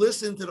 As I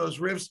listen to those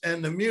riffs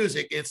and the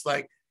music, it's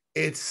like,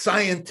 it's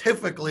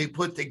scientifically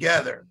put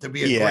together to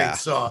be a great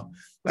song.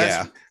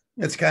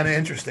 It's kind of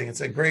interesting.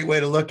 It's a great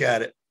way to look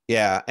at it.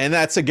 Yeah. And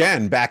that's,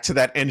 again, back to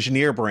that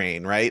engineer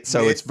brain, right?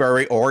 So it's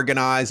very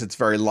organized. It's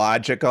very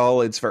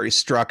logical. It's very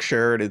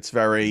structured. It's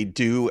very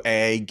do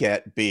A,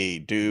 get B,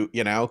 do,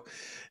 you know,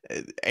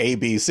 A,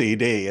 B, C,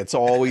 D. It's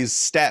always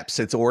steps.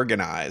 It's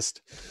organized.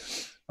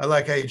 I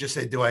like how you just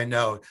say, do I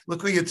know?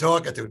 Look who you're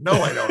talking to.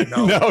 No, I don't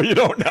know. No, you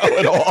don't know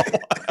at all.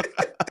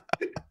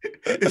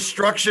 It's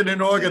structured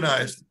and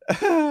organized.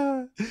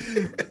 So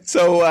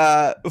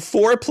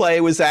Foreplay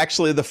was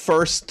actually the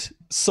first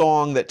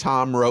song that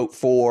Tom wrote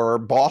for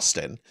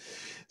Boston.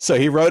 So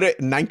he wrote it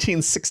in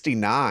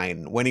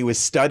 1969 when he was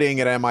studying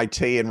at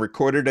MIT and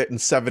recorded it in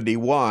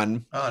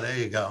 71. Oh, there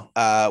you go.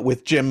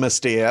 With Jim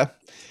Mastia.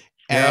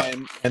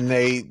 And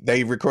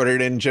they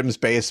recorded it in Jim's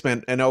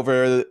basement. And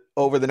over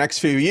the next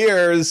few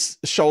years,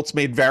 Schultz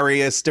made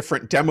various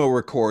different demo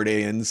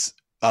recordings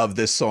of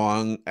this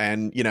song.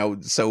 And, you know,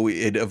 so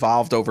it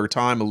evolved over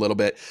time a little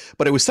bit,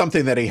 but it was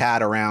something that he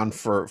had around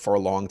for a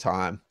long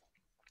time.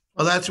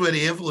 Well, that's where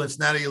the influence,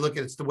 now that you look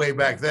at it's the way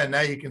back then,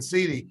 now you can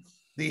see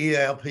the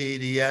ELP,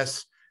 the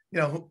S, you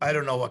know, I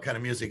don't know what kind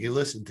of music you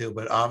listen to,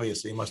 but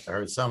obviously you must have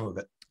heard some of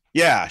it.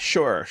 Yeah,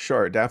 sure,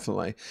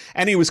 definitely.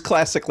 And he was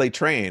classically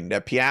trained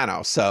at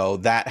piano, so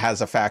that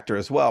has a factor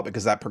as well,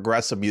 because that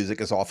progressive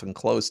music is often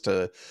close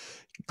to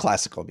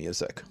classical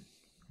music.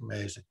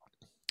 Amazing.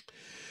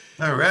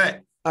 All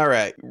right.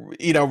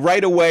 You know,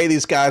 right away,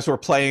 these guys were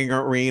playing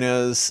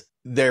arenas.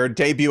 Their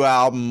debut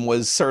album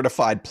was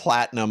certified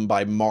platinum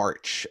by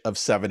March of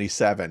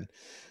 77.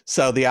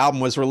 So the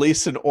album was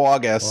released in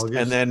August.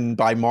 And then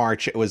by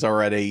March, it was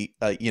already,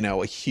 you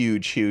know, a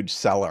huge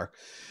seller.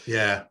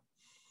 Yeah.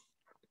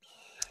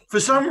 For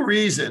some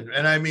reason,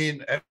 and I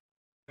mean,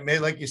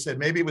 like you said,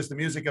 maybe it was the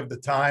music of the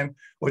time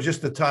or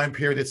just the time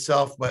period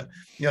itself, but,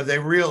 you know, they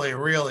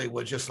really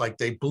were just like,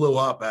 they blew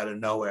up out of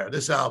nowhere.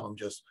 This album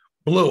just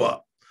blew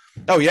up.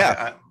 Oh,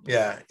 yeah.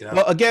 Yeah. You know.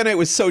 Well, again, it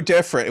was so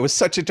different. It was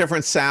such a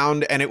different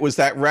sound. And it was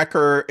that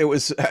record. It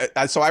was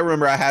so I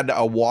remember I had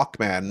a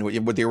Walkman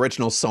with the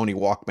original Sony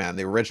Walkman,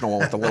 the original one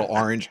with the little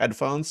orange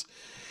headphones.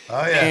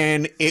 Oh, yeah.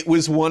 And it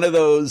was one of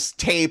those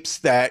tapes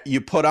that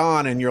you put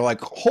on and you're like,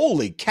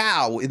 holy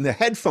cow, in the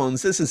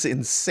headphones, this is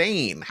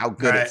insane how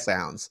good it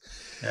sounds.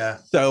 Yeah.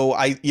 So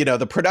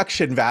the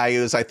production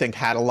values, I think,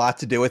 had a lot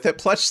to do with it.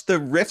 Plus the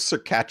riffs are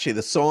catchy.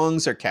 The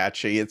songs are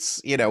catchy.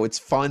 It's, you know, it's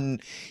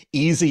fun,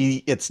 easy.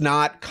 It's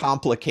not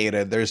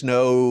complicated. There's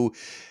no,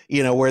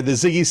 you know, where the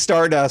Ziggy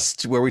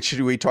Stardust, where we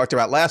talked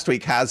about last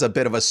week, has a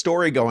bit of a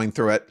story going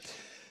through it.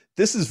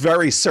 This is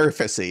very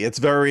surfacey. It's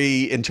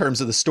very, in terms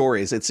of the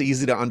stories, it's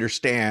easy to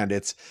understand.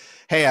 It's,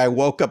 hey, I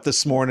woke up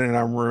this morning and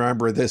I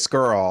remember this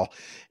girl.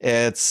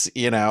 It's,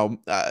 you know,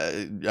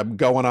 I'm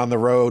going on the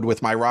road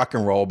with my rock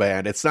and roll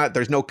band. It's not,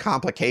 there's no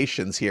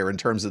complications here in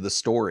terms of the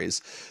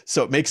stories.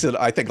 So it makes it,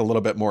 I think, a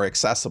little bit more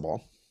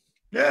accessible.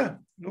 Yeah,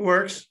 it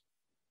works.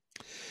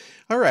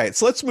 All right,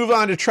 so let's move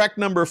on to track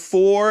number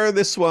 4.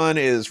 This one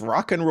is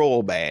Rock and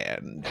Roll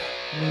Band.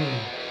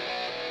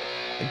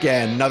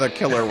 Again, another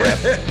killer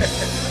riff.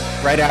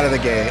 Right out of the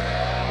gate.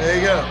 There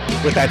you go.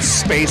 With that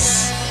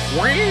space.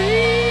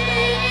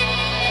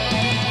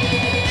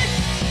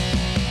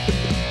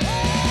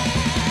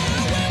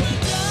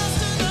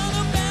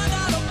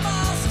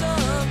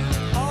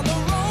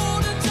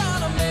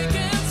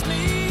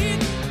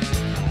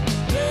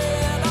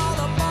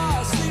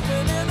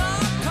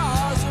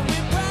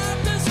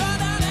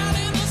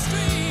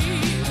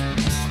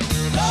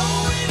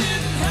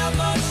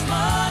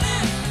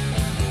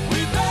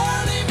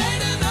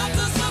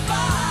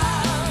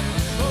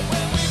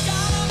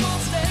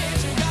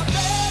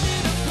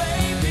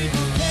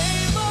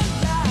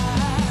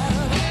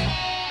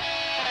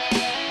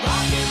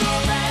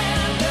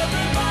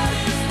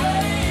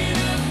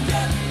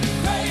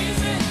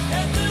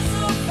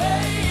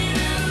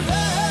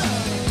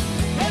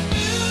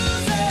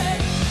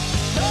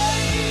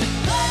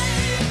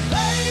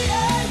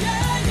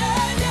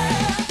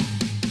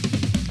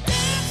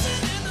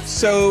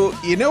 So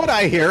you know what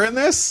I hear in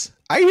this?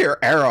 I hear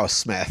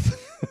Aerosmith.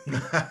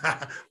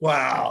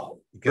 Wow.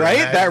 You can Right?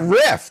 imagine. That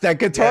riff, that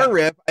guitar Yeah.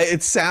 riff,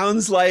 it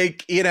sounds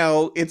like,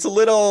 it's a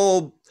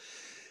little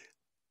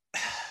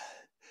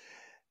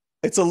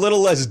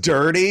less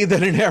dirty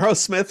than an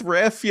Aerosmith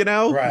riff, Right,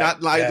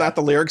 yeah. not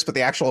the lyrics, but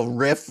the actual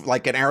riff.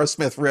 Like an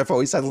Aerosmith riff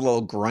always has a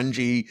little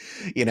grungy,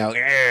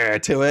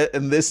 to it.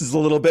 And this is a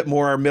little bit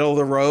more middle of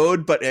the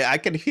road, but I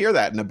can hear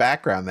that in the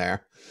background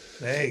there.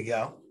 There you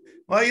go.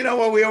 Well, you know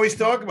what we always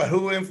talk about,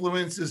 who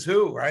influences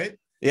who, right?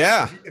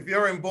 Yeah. If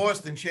you're in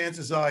Boston,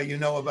 chances are you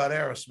know about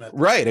Aerosmith.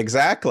 Right,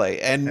 exactly.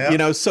 And,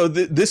 Yeah. so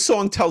this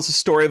song tells the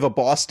story of a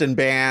Boston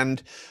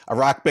band, a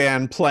rock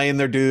band playing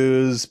their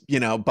dues,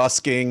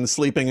 busking,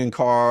 sleeping in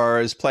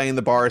cars, playing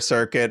the bar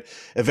circuit.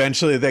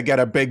 Eventually they get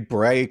a big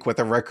break with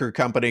a record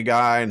company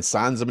guy and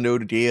signs them a new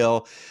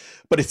deal.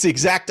 But it's the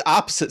exact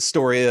opposite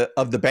story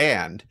of the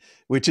band,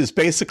 which is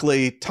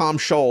basically Tom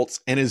Schultz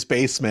in his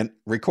basement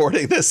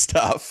recording this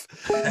stuff.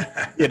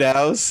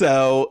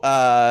 So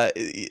a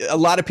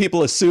lot of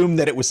people assume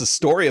that it was the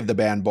story of the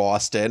band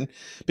Boston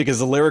because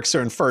the lyrics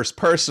are in first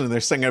person and they're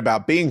singing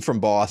about being from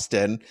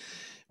Boston.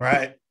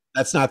 Right.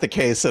 That's not the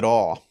case at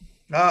all.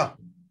 Oh,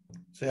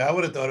 see, I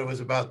would have thought it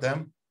was about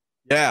them.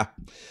 Yeah.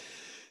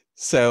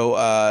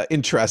 So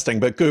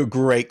interesting, but good,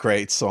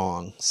 great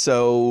song.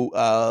 So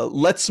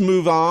let's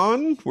move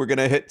on. We're going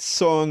to hit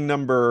song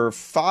number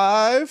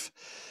 5.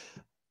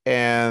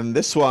 And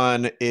this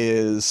one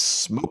is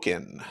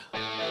Smokin'.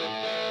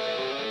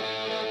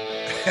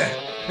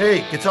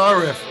 Hey,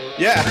 guitar riff.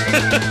 Yeah.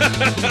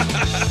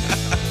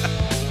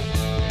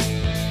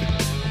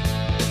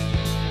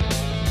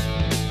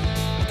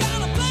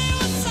 Gonna play you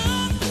a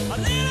song, a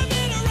little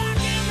bit of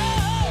rock and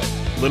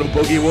roll. Little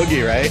boogie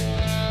woogie, right?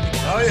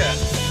 Oh, yeah.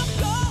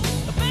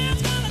 The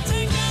band's gonna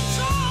take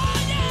control,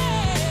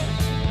 yeah.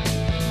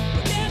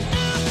 We're getting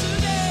out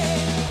today.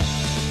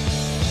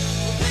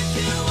 We'll pick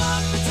you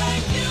up and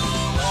take you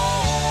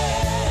away.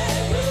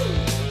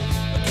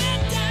 We'll get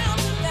down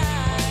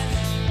tonight.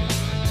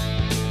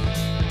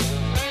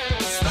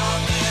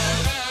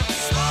 Smoking,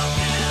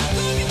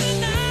 cooking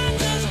tonight,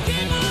 just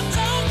keep on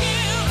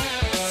talking.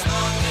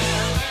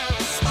 Smoking,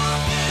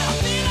 I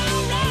feel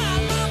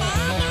alright, mama,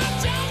 I'm not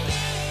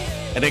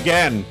joking. And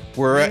again,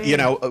 we're at,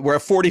 we're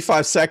at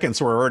 45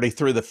 seconds. We're already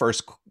through the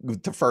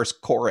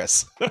first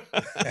chorus.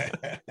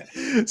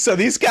 So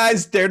these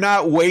guys, they're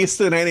not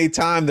wasting any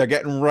time. They're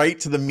getting right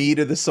to the meat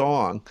of the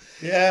song.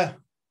 Yeah.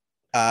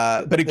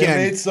 But They again,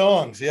 made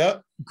songs.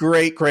 Yep.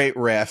 great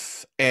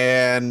riff.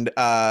 And,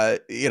 a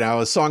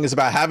song is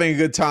about having a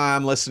good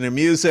time, listening to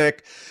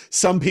music.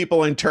 Some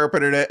people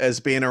interpreted it as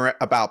being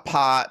about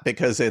pot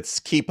because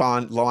it's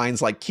lines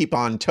like keep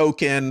on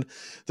token.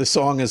 The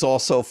song is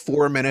also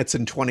 4 minutes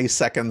and 20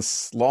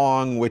 seconds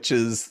long, which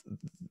is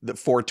the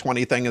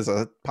 420 thing is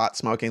a pot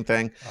smoking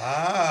thing.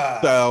 Ah.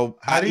 So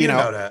how do you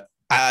know that?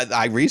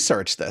 I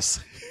researched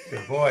this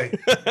Good boy.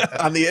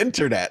 on the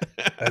internet.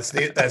 That's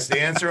the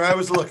answer I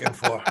was looking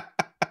for.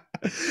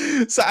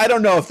 So I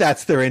don't know if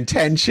that's their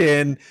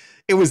intention.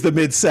 It was the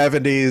mid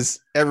 70s.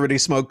 Everybody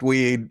smoked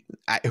weed.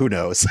 Who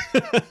knows?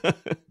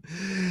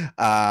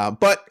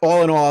 But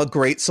all in all,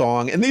 great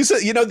song. And these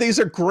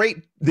are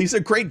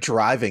great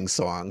driving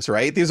songs,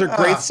 right? These are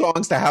great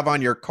songs to have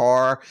on your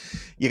car.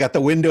 You got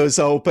the windows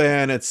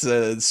open. It's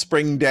a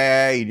spring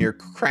day and you're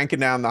cranking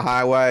down the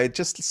highway.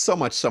 Just so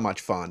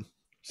much fun.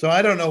 So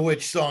I don't know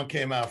which song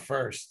came out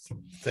first, to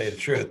tell you the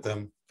truth.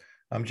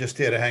 I'm just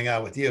here to hang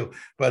out with you.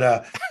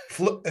 But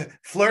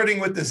Flirting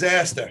with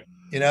Disaster,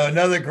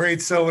 another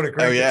great song with a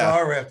great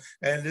guitar riff.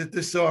 And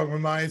this song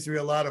reminds me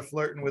a lot of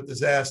Flirting with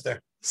Disaster.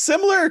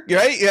 Similar,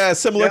 right? Yeah,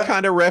 similar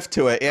kind of riff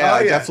to it. Yeah,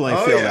 I definitely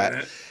feel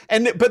that.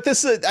 But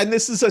this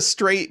is a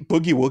straight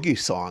boogie woogie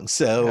song.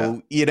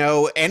 So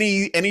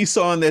any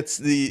song that's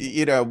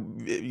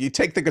you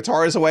take the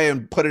guitars away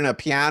and put in a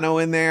piano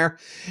in there,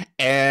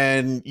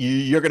 and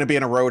you're going to be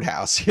in a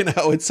roadhouse.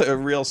 It's a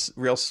real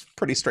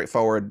pretty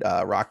straightforward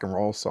rock and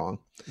roll song.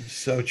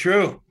 So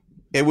true.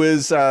 It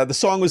was the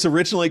song was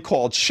originally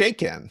called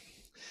 "Shakin'."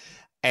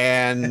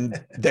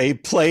 And they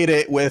played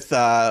it with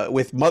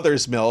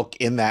Mother's Milk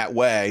in that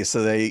way.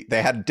 So they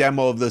had a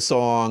demo of the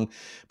song,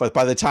 but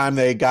by the time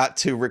they got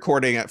to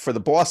recording it for the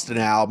Boston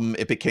album,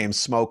 it became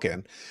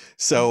Smokin'.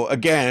 So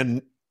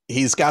again,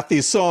 he's got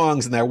these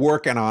songs and they're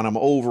working on them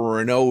over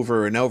and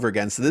over and over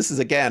again. So this is,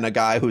 again, a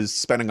guy who's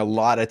spending a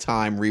lot of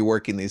time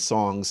reworking these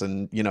songs,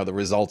 and the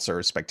results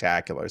are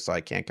spectacular. So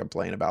I can't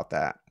complain about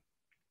that.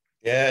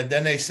 Yeah, and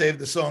then they saved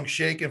the song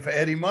 "Shaking" for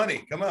Eddie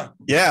Money. Come on.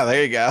 Yeah,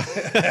 there you go.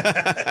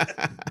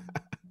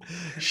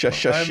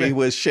 She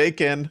was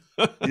shaking.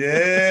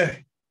 Yeah.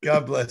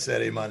 God bless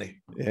Eddie Money.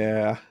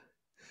 Yeah.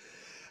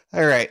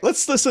 All right,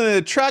 let's listen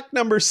to track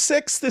number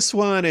 6. This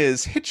one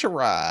is Hitch a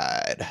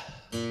Ride.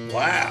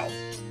 Wow.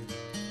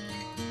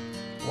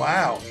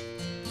 Wow.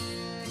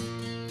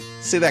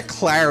 See that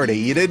clarity.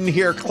 You didn't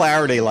hear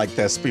clarity like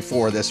this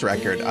before this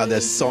record,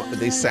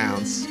 these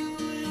sounds.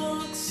 New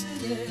York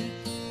City,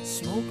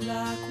 smoke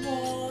like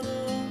water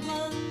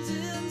runs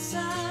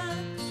inside.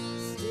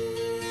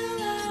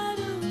 Still out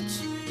of a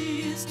tree.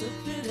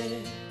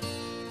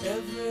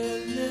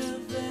 every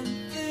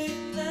living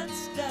thing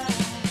that's died.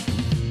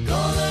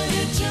 Gonna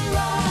hit you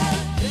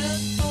right, head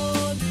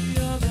for the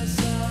other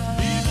side.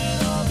 Leave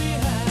it all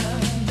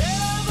behind,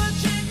 never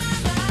change my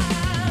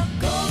mind.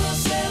 Gonna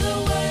sail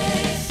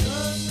away,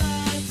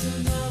 sunlight's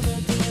another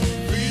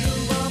day.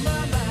 Freedom on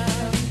my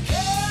mind,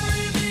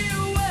 carry me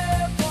away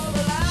for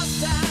the last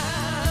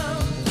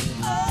time.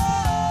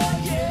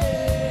 Oh yeah.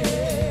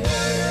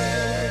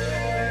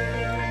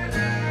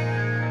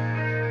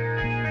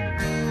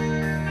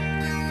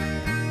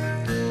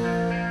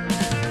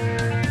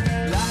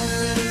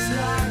 Life is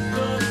like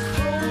the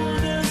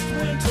coldest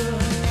winter.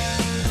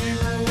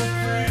 People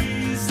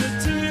freeze the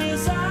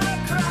tears I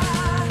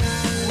cry.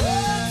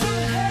 What the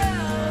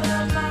hell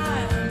our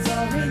minds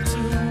are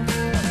into?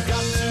 I've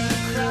got to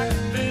crack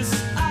this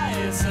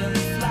ice and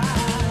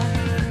fly.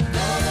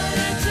 Gonna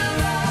hit you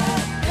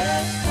right,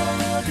 head for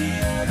the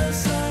other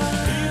side.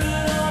 Leave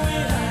it all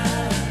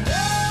behind,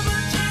 never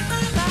change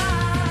my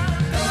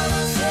mind.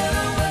 Gonna sail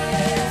away,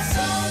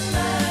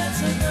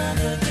 sunlight's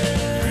another day.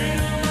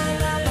 Freedom on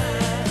my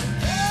mind,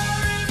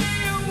 carry me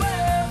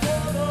away for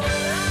the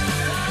last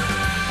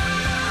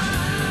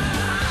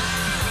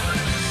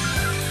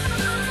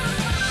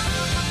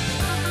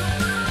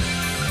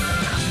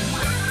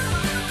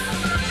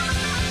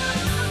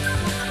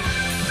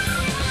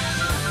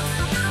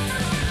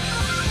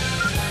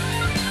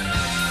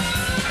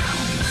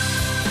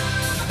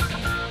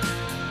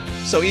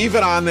So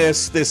even on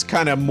this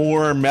kind of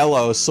more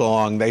mellow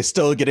song, they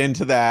still get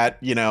into that,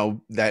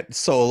 that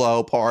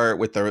solo part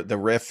with the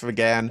riff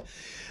again.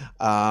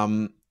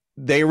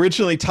 They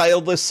originally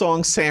titled this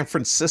song San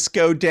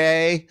Francisco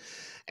Day.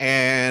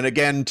 And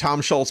again,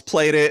 Tom Scholz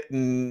played it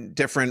in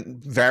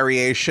different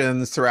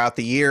variations throughout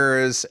the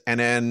years, and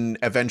then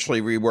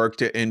eventually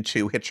reworked it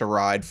into Hitch a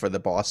Ride for the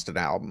Boston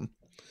album.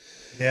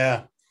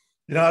 Yeah.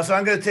 So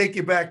I'm going to take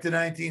you back to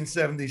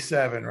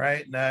 1977,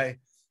 right? And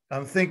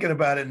I'm thinking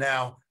about it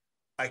now.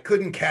 I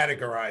couldn't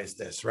categorize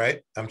this,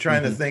 right? I'm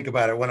trying to think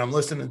about it when I'm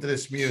listening to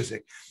this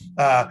music.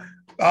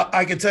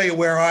 I can tell you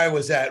where I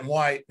was at and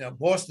why.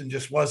 Boston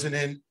just wasn't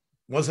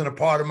a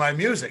part of my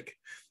music.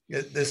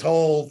 This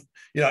whole,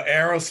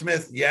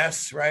 Aerosmith,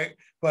 yes, right.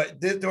 But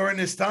during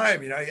this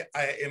time,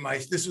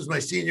 this was my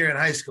senior year in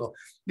high school.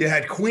 You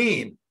had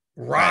Queen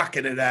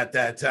rocking it at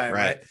that time,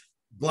 right?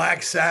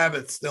 Black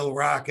Sabbath still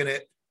rocking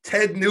it.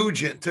 Ted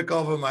Nugent took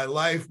over my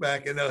life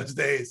back in those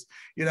days,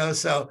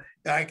 so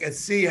I can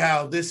see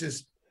how this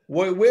is.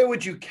 Where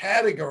would you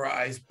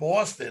categorize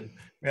Boston,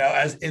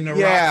 as in the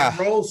rock and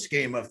roll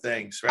scheme of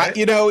things, right?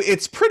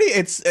 It's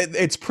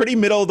pretty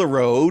middle of the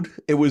road.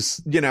 It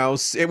was,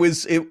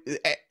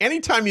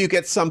 anytime you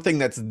get something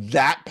that's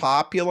that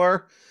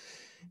popular,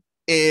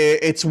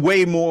 it's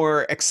way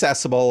more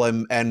accessible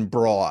and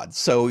broad.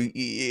 So,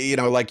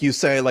 like you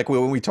say, like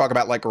when we talk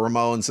about like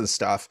Ramones and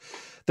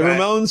stuff, the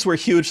Ramones were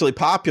hugely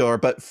popular,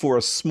 but for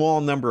a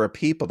small number of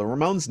people. The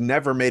Ramones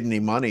never made any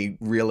money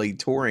really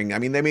touring. I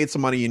mean, they made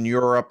some money in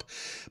Europe,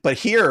 but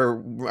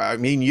here, I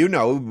mean,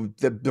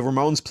 the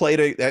Ramones played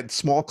at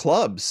small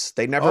clubs.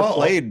 They never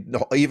played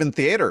even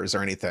theaters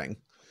or anything.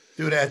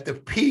 Dude, at the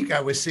peak,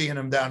 I was seeing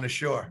them down the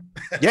shore.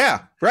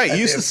 Yeah, right. You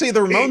used to see the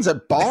Ramones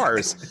at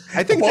bars.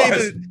 I think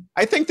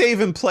they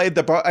even played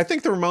I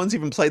think the Ramones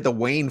even played the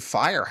Wayne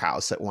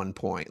Firehouse at one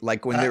point,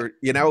 like when they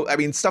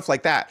were, stuff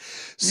like that.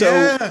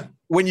 So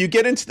when you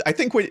get into, I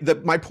think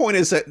my point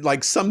is that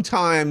like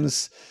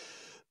sometimes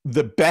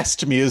the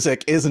best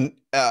music isn't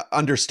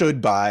understood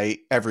by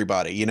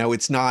everybody.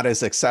 It's not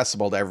as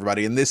accessible to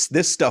everybody, and this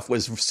stuff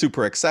was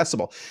super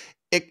accessible.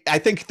 I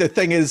think the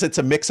thing is, it's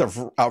a mix of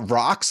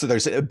rock, so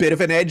there's a bit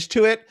of an edge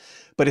to it,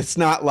 but it's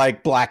not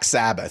like Black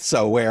Sabbath.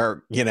 So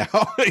where,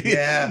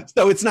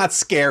 so it's not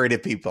scary to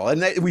people.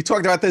 And we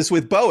talked about this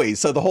with Bowie.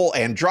 So the whole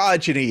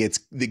androgyny, it's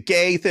the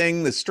gay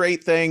thing, the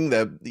straight thing,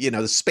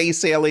 the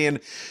space alien,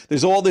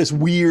 there's all this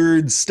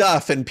weird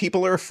stuff, and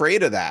people are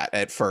afraid of that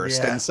at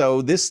first. And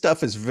so this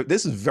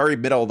is very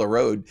middle of the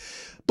road,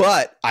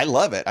 but I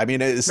love it. I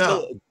mean, it's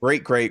still a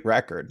great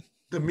record.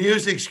 The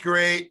music's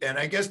great, and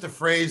I guess the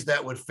phrase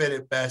that would fit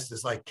it best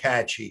is like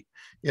catchy,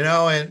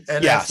 and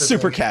that's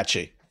super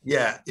catchy.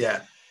 Yeah.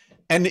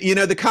 And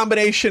the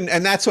combination,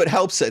 and that's what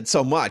helps it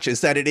so much, is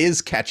that it is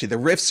catchy. The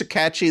riffs are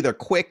catchy, they're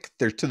quick,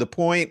 they're to the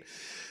point.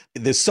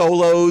 The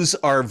solos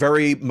are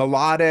very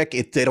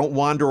melodic. They don't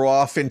wander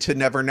off into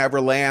Never Never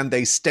Land.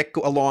 They stick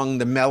along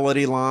the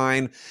melody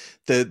line.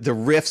 The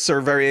riffs are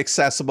very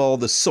accessible.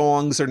 The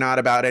songs are not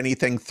about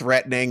anything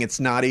threatening. It's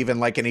not even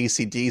like an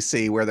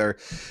AC/DC where they're,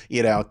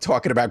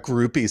 talking about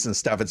groupies and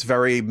stuff. It's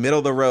very middle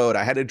of the road.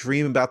 I had a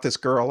dream about this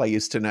girl I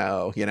used to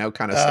know,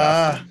 kind of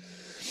stuff.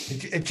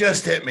 It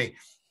just hit me.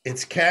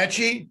 It's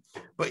catchy,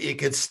 but you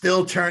could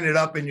still turn it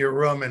up in your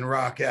room and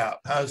rock out.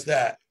 How's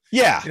that?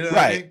 Yeah, right.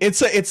 I mean?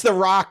 It's the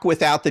rock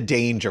without the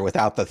danger,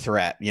 without the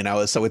threat,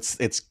 So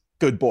it's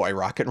good boy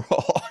rock and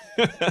roll.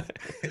 No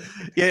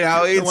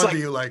it's wonder like,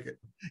 you like it.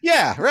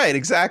 Yeah, right,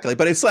 exactly.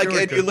 But it's like You're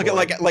a you good look at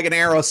boy. like an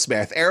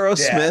Aerosmith.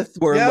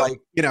 Aerosmith were Yep.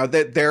 like,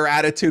 that their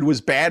attitude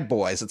was bad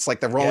boys. It's like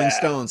the Rolling Yeah.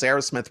 Stones.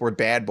 Aerosmith were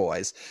bad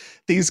boys.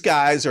 These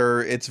guys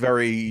are. It's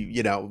very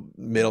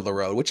middle of the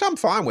road, which I'm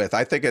fine with.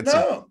 I think it's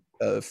No.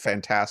 a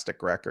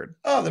fantastic record.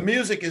 Oh, the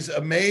music is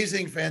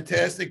amazing,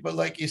 fantastic, but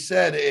like you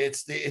said,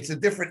 it's a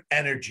different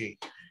energy.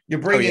 You're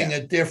bringing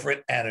a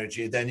different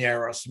energy than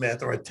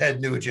Aerosmith or a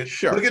Ted Nugent.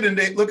 Sure. Look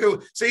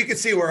at so you can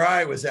see where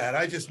I was at.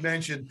 I just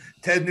mentioned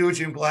Ted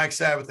Nugent, Black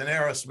Sabbath, and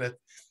Aerosmith.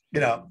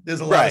 There's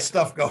a lot of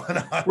stuff going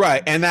on.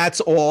 Right, and that's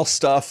all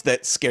stuff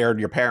that scared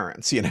your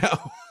parents.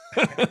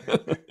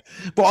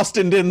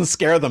 Boston didn't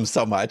scare them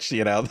so much.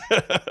 How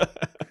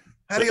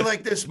do you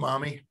like this,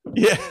 mommy?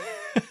 Yeah.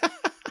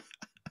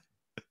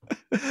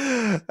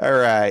 All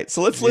right.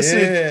 So let's listen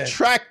to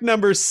track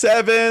number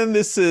 7.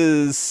 This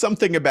is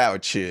Something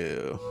About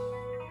You.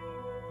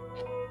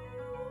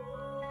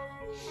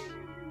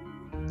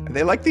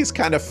 They like these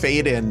kind of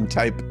fade in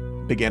type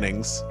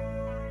beginnings.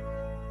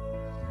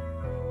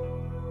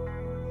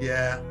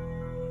 Yeah.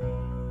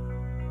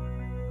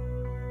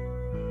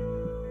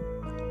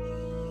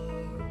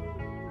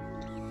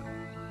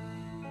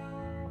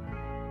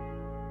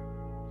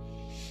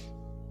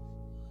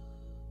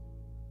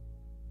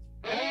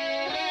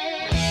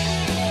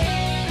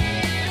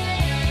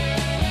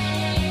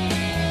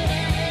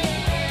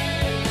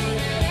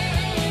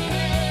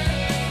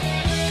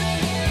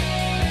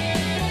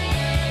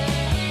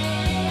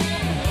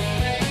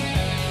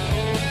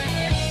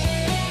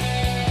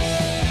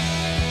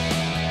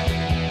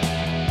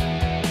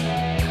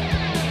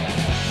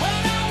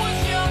 When I was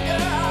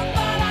younger, I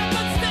thought I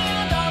could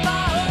stand on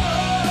my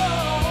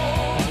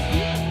own.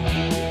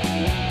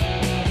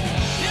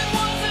 It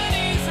wasn't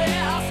easy.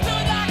 I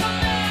stood like a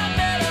man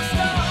made of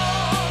stone.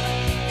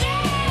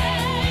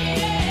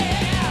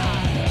 Yeah.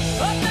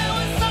 But there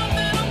was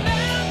something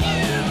about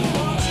you.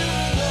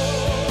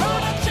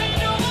 Brought a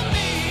change over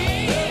me.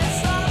 It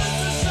started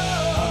to show.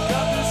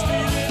 Got this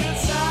feeling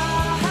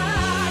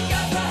inside.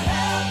 Got to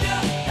have you.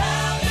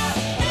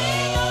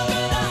 Ain't gonna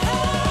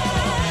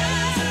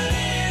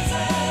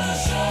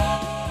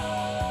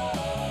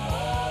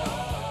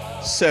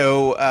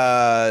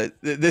So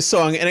this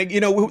song,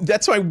 and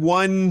that's my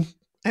one,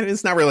 and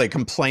it's not really a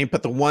complaint,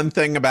 but the one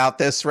thing about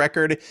this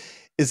record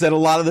is that a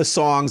lot of the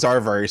songs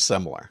are very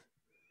similar.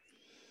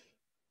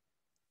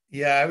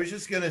 Yeah, I was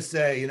just gonna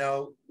say,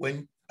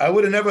 when I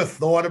would have never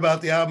thought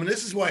about the album, and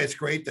this is why it's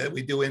great that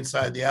we do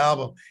Inside the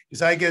Album,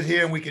 because I get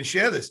here and we can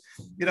share this.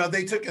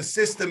 They took a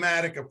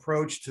systematic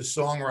approach to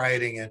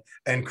songwriting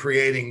and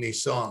creating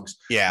these songs.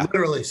 Yeah.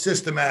 Literally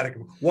systematic.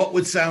 What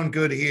would sound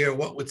good here?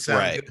 What would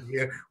sound good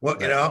here?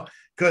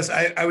 Because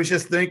I was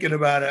just thinking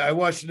about it. I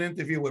watched an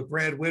interview with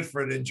Brad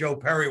Whitford and Joe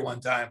Perry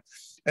one time,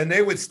 and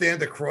they would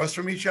stand across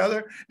from each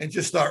other and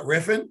just start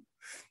riffing.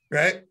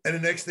 Right. And the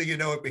next thing you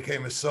know, it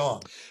became a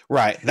song.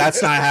 Right.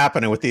 That's not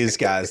happening with these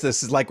guys.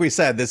 This is, like we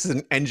said, this is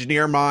an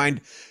engineer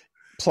mind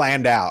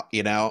planned out,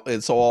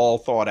 it's all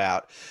thought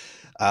out.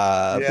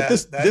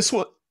 But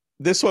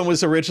this one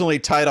was originally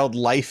titled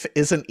Life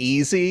Isn't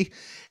Easy,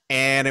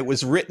 and it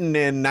was written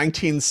in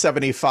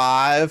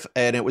 1975,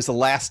 and it was the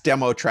last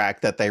demo track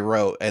that they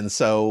wrote. And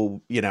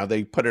so,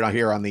 they put it on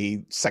here on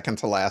the second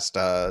to last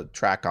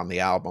track on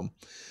the album.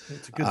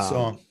 It's a good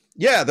song.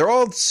 Yeah, they're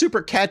all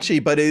super catchy,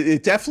 but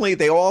it definitely,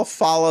 they all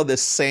follow the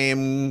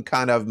same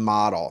kind of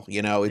model.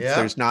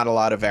 There's not a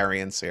lot of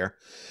variance here.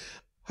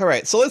 All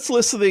right, so let's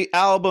listen to the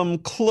album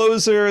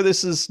Closer.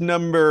 This is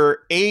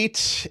number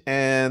 8,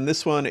 and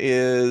this one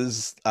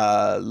is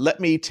Let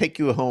Me Take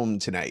You Home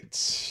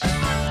Tonight.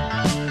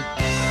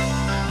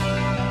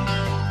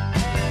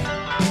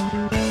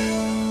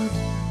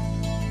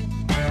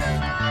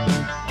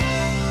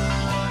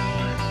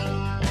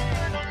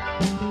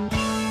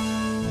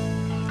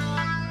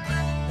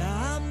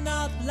 Now I'm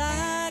not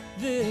like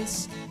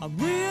this. I'm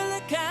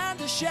really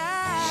kinda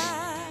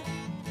shy.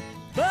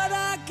 But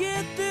I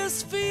get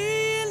this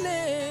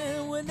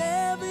feeling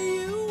whenever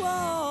you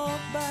walk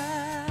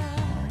by.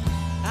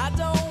 I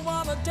don't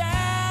wanna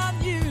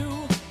down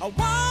you. I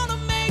wanna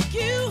make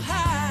you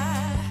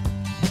high.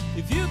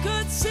 If you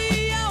could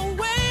see your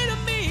way to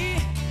me,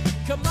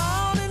 come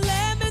on and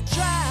let me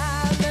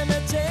try. Let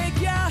me take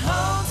you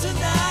home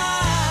tonight.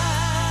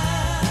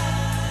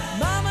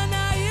 Mama,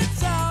 now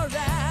it's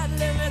alright.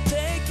 Let me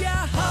take you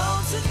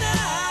home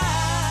tonight.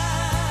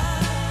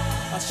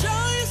 I'll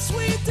show you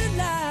sweet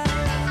delight.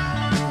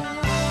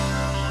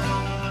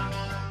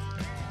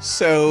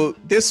 So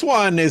this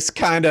one is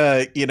kind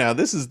of,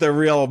 this is the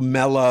real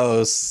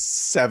mellow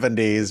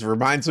 70s.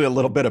 Reminds me a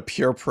little bit of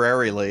Pure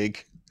Prairie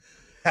League.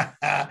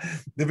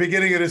 The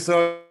beginning of the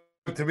song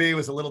to me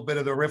was a little bit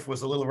of the riff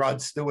was a little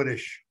Rod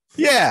Stewartish.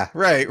 Yeah,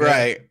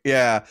 right.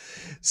 Yeah.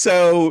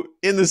 So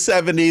in the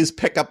 70s,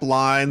 pickup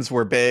lines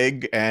were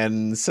big.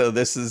 And so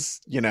this is,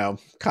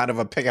 kind of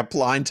a pickup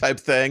line type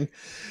thing.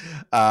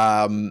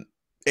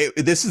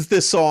 This is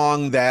the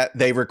song that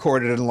they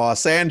recorded in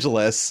Los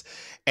Angeles,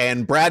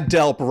 and Brad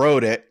Delp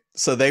wrote it.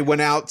 So they went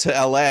out to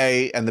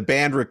LA and the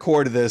band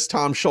recorded this.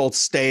 Tom Schultz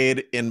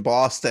stayed in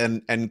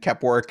Boston and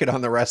kept working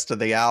on the rest of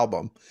the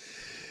album.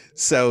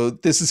 So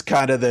this is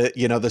kind of the,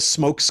 you know, the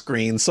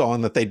Smokescreen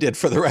song that they did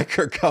for the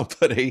record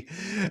company.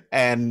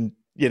 And,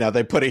 you know,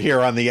 they put it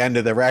here on the end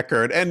of the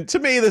record. And to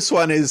me, this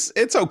one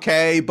it's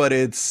okay, but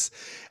it's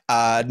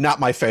not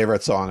my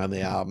favorite song on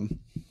the album.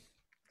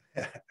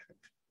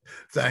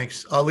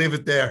 Thanks. I'll leave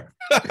it there.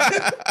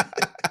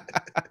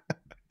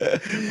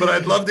 But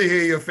I'd love to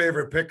hear your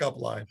favorite pickup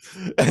line.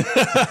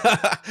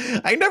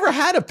 I never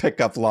had a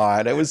pickup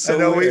line. It was so I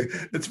know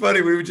weird. it's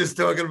funny. We were just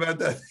talking about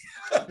that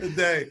the other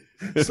day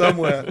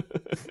somewhere.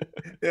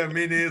 Yeah,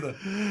 me neither.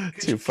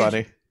 Too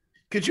funny.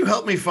 Could you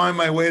help me find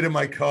my way to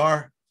my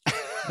car?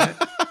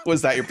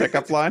 Was that your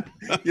pickup line?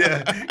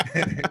 Yeah.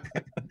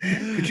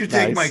 Could you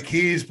take my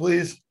keys,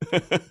 please?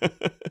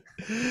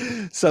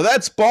 So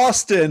that's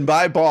Boston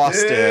by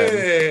Boston.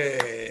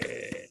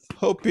 Hey.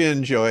 Hope you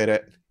enjoyed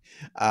it.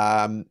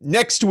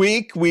 Next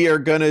week, we are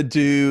going to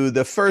do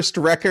the first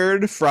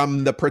record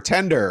from the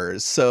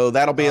Pretenders. So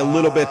that'll be a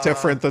little bit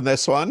different than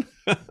this one.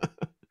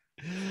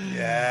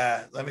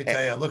 Yeah, let me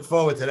tell you, I look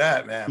forward to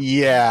that, man.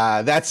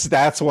 Yeah,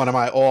 that's one of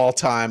my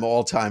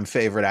all-time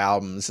favorite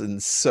albums,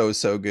 and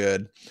so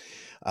good.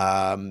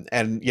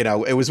 And you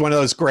know, it was one of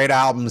those great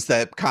albums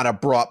that kind of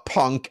brought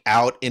punk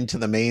out into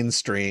the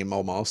mainstream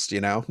almost,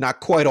 you know, not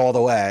quite all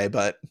the way,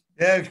 but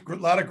yeah, a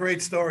lot of great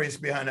stories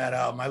behind that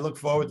album. I look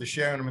forward to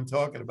sharing them and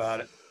talking about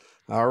it.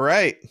 All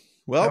right.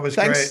 Well, that was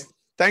thanks. Great.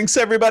 Thanks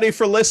everybody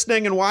for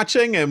listening and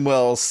watching, and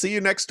we'll see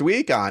you next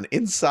week on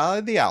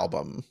Inside the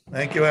Album.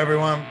 Thank you,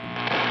 everyone.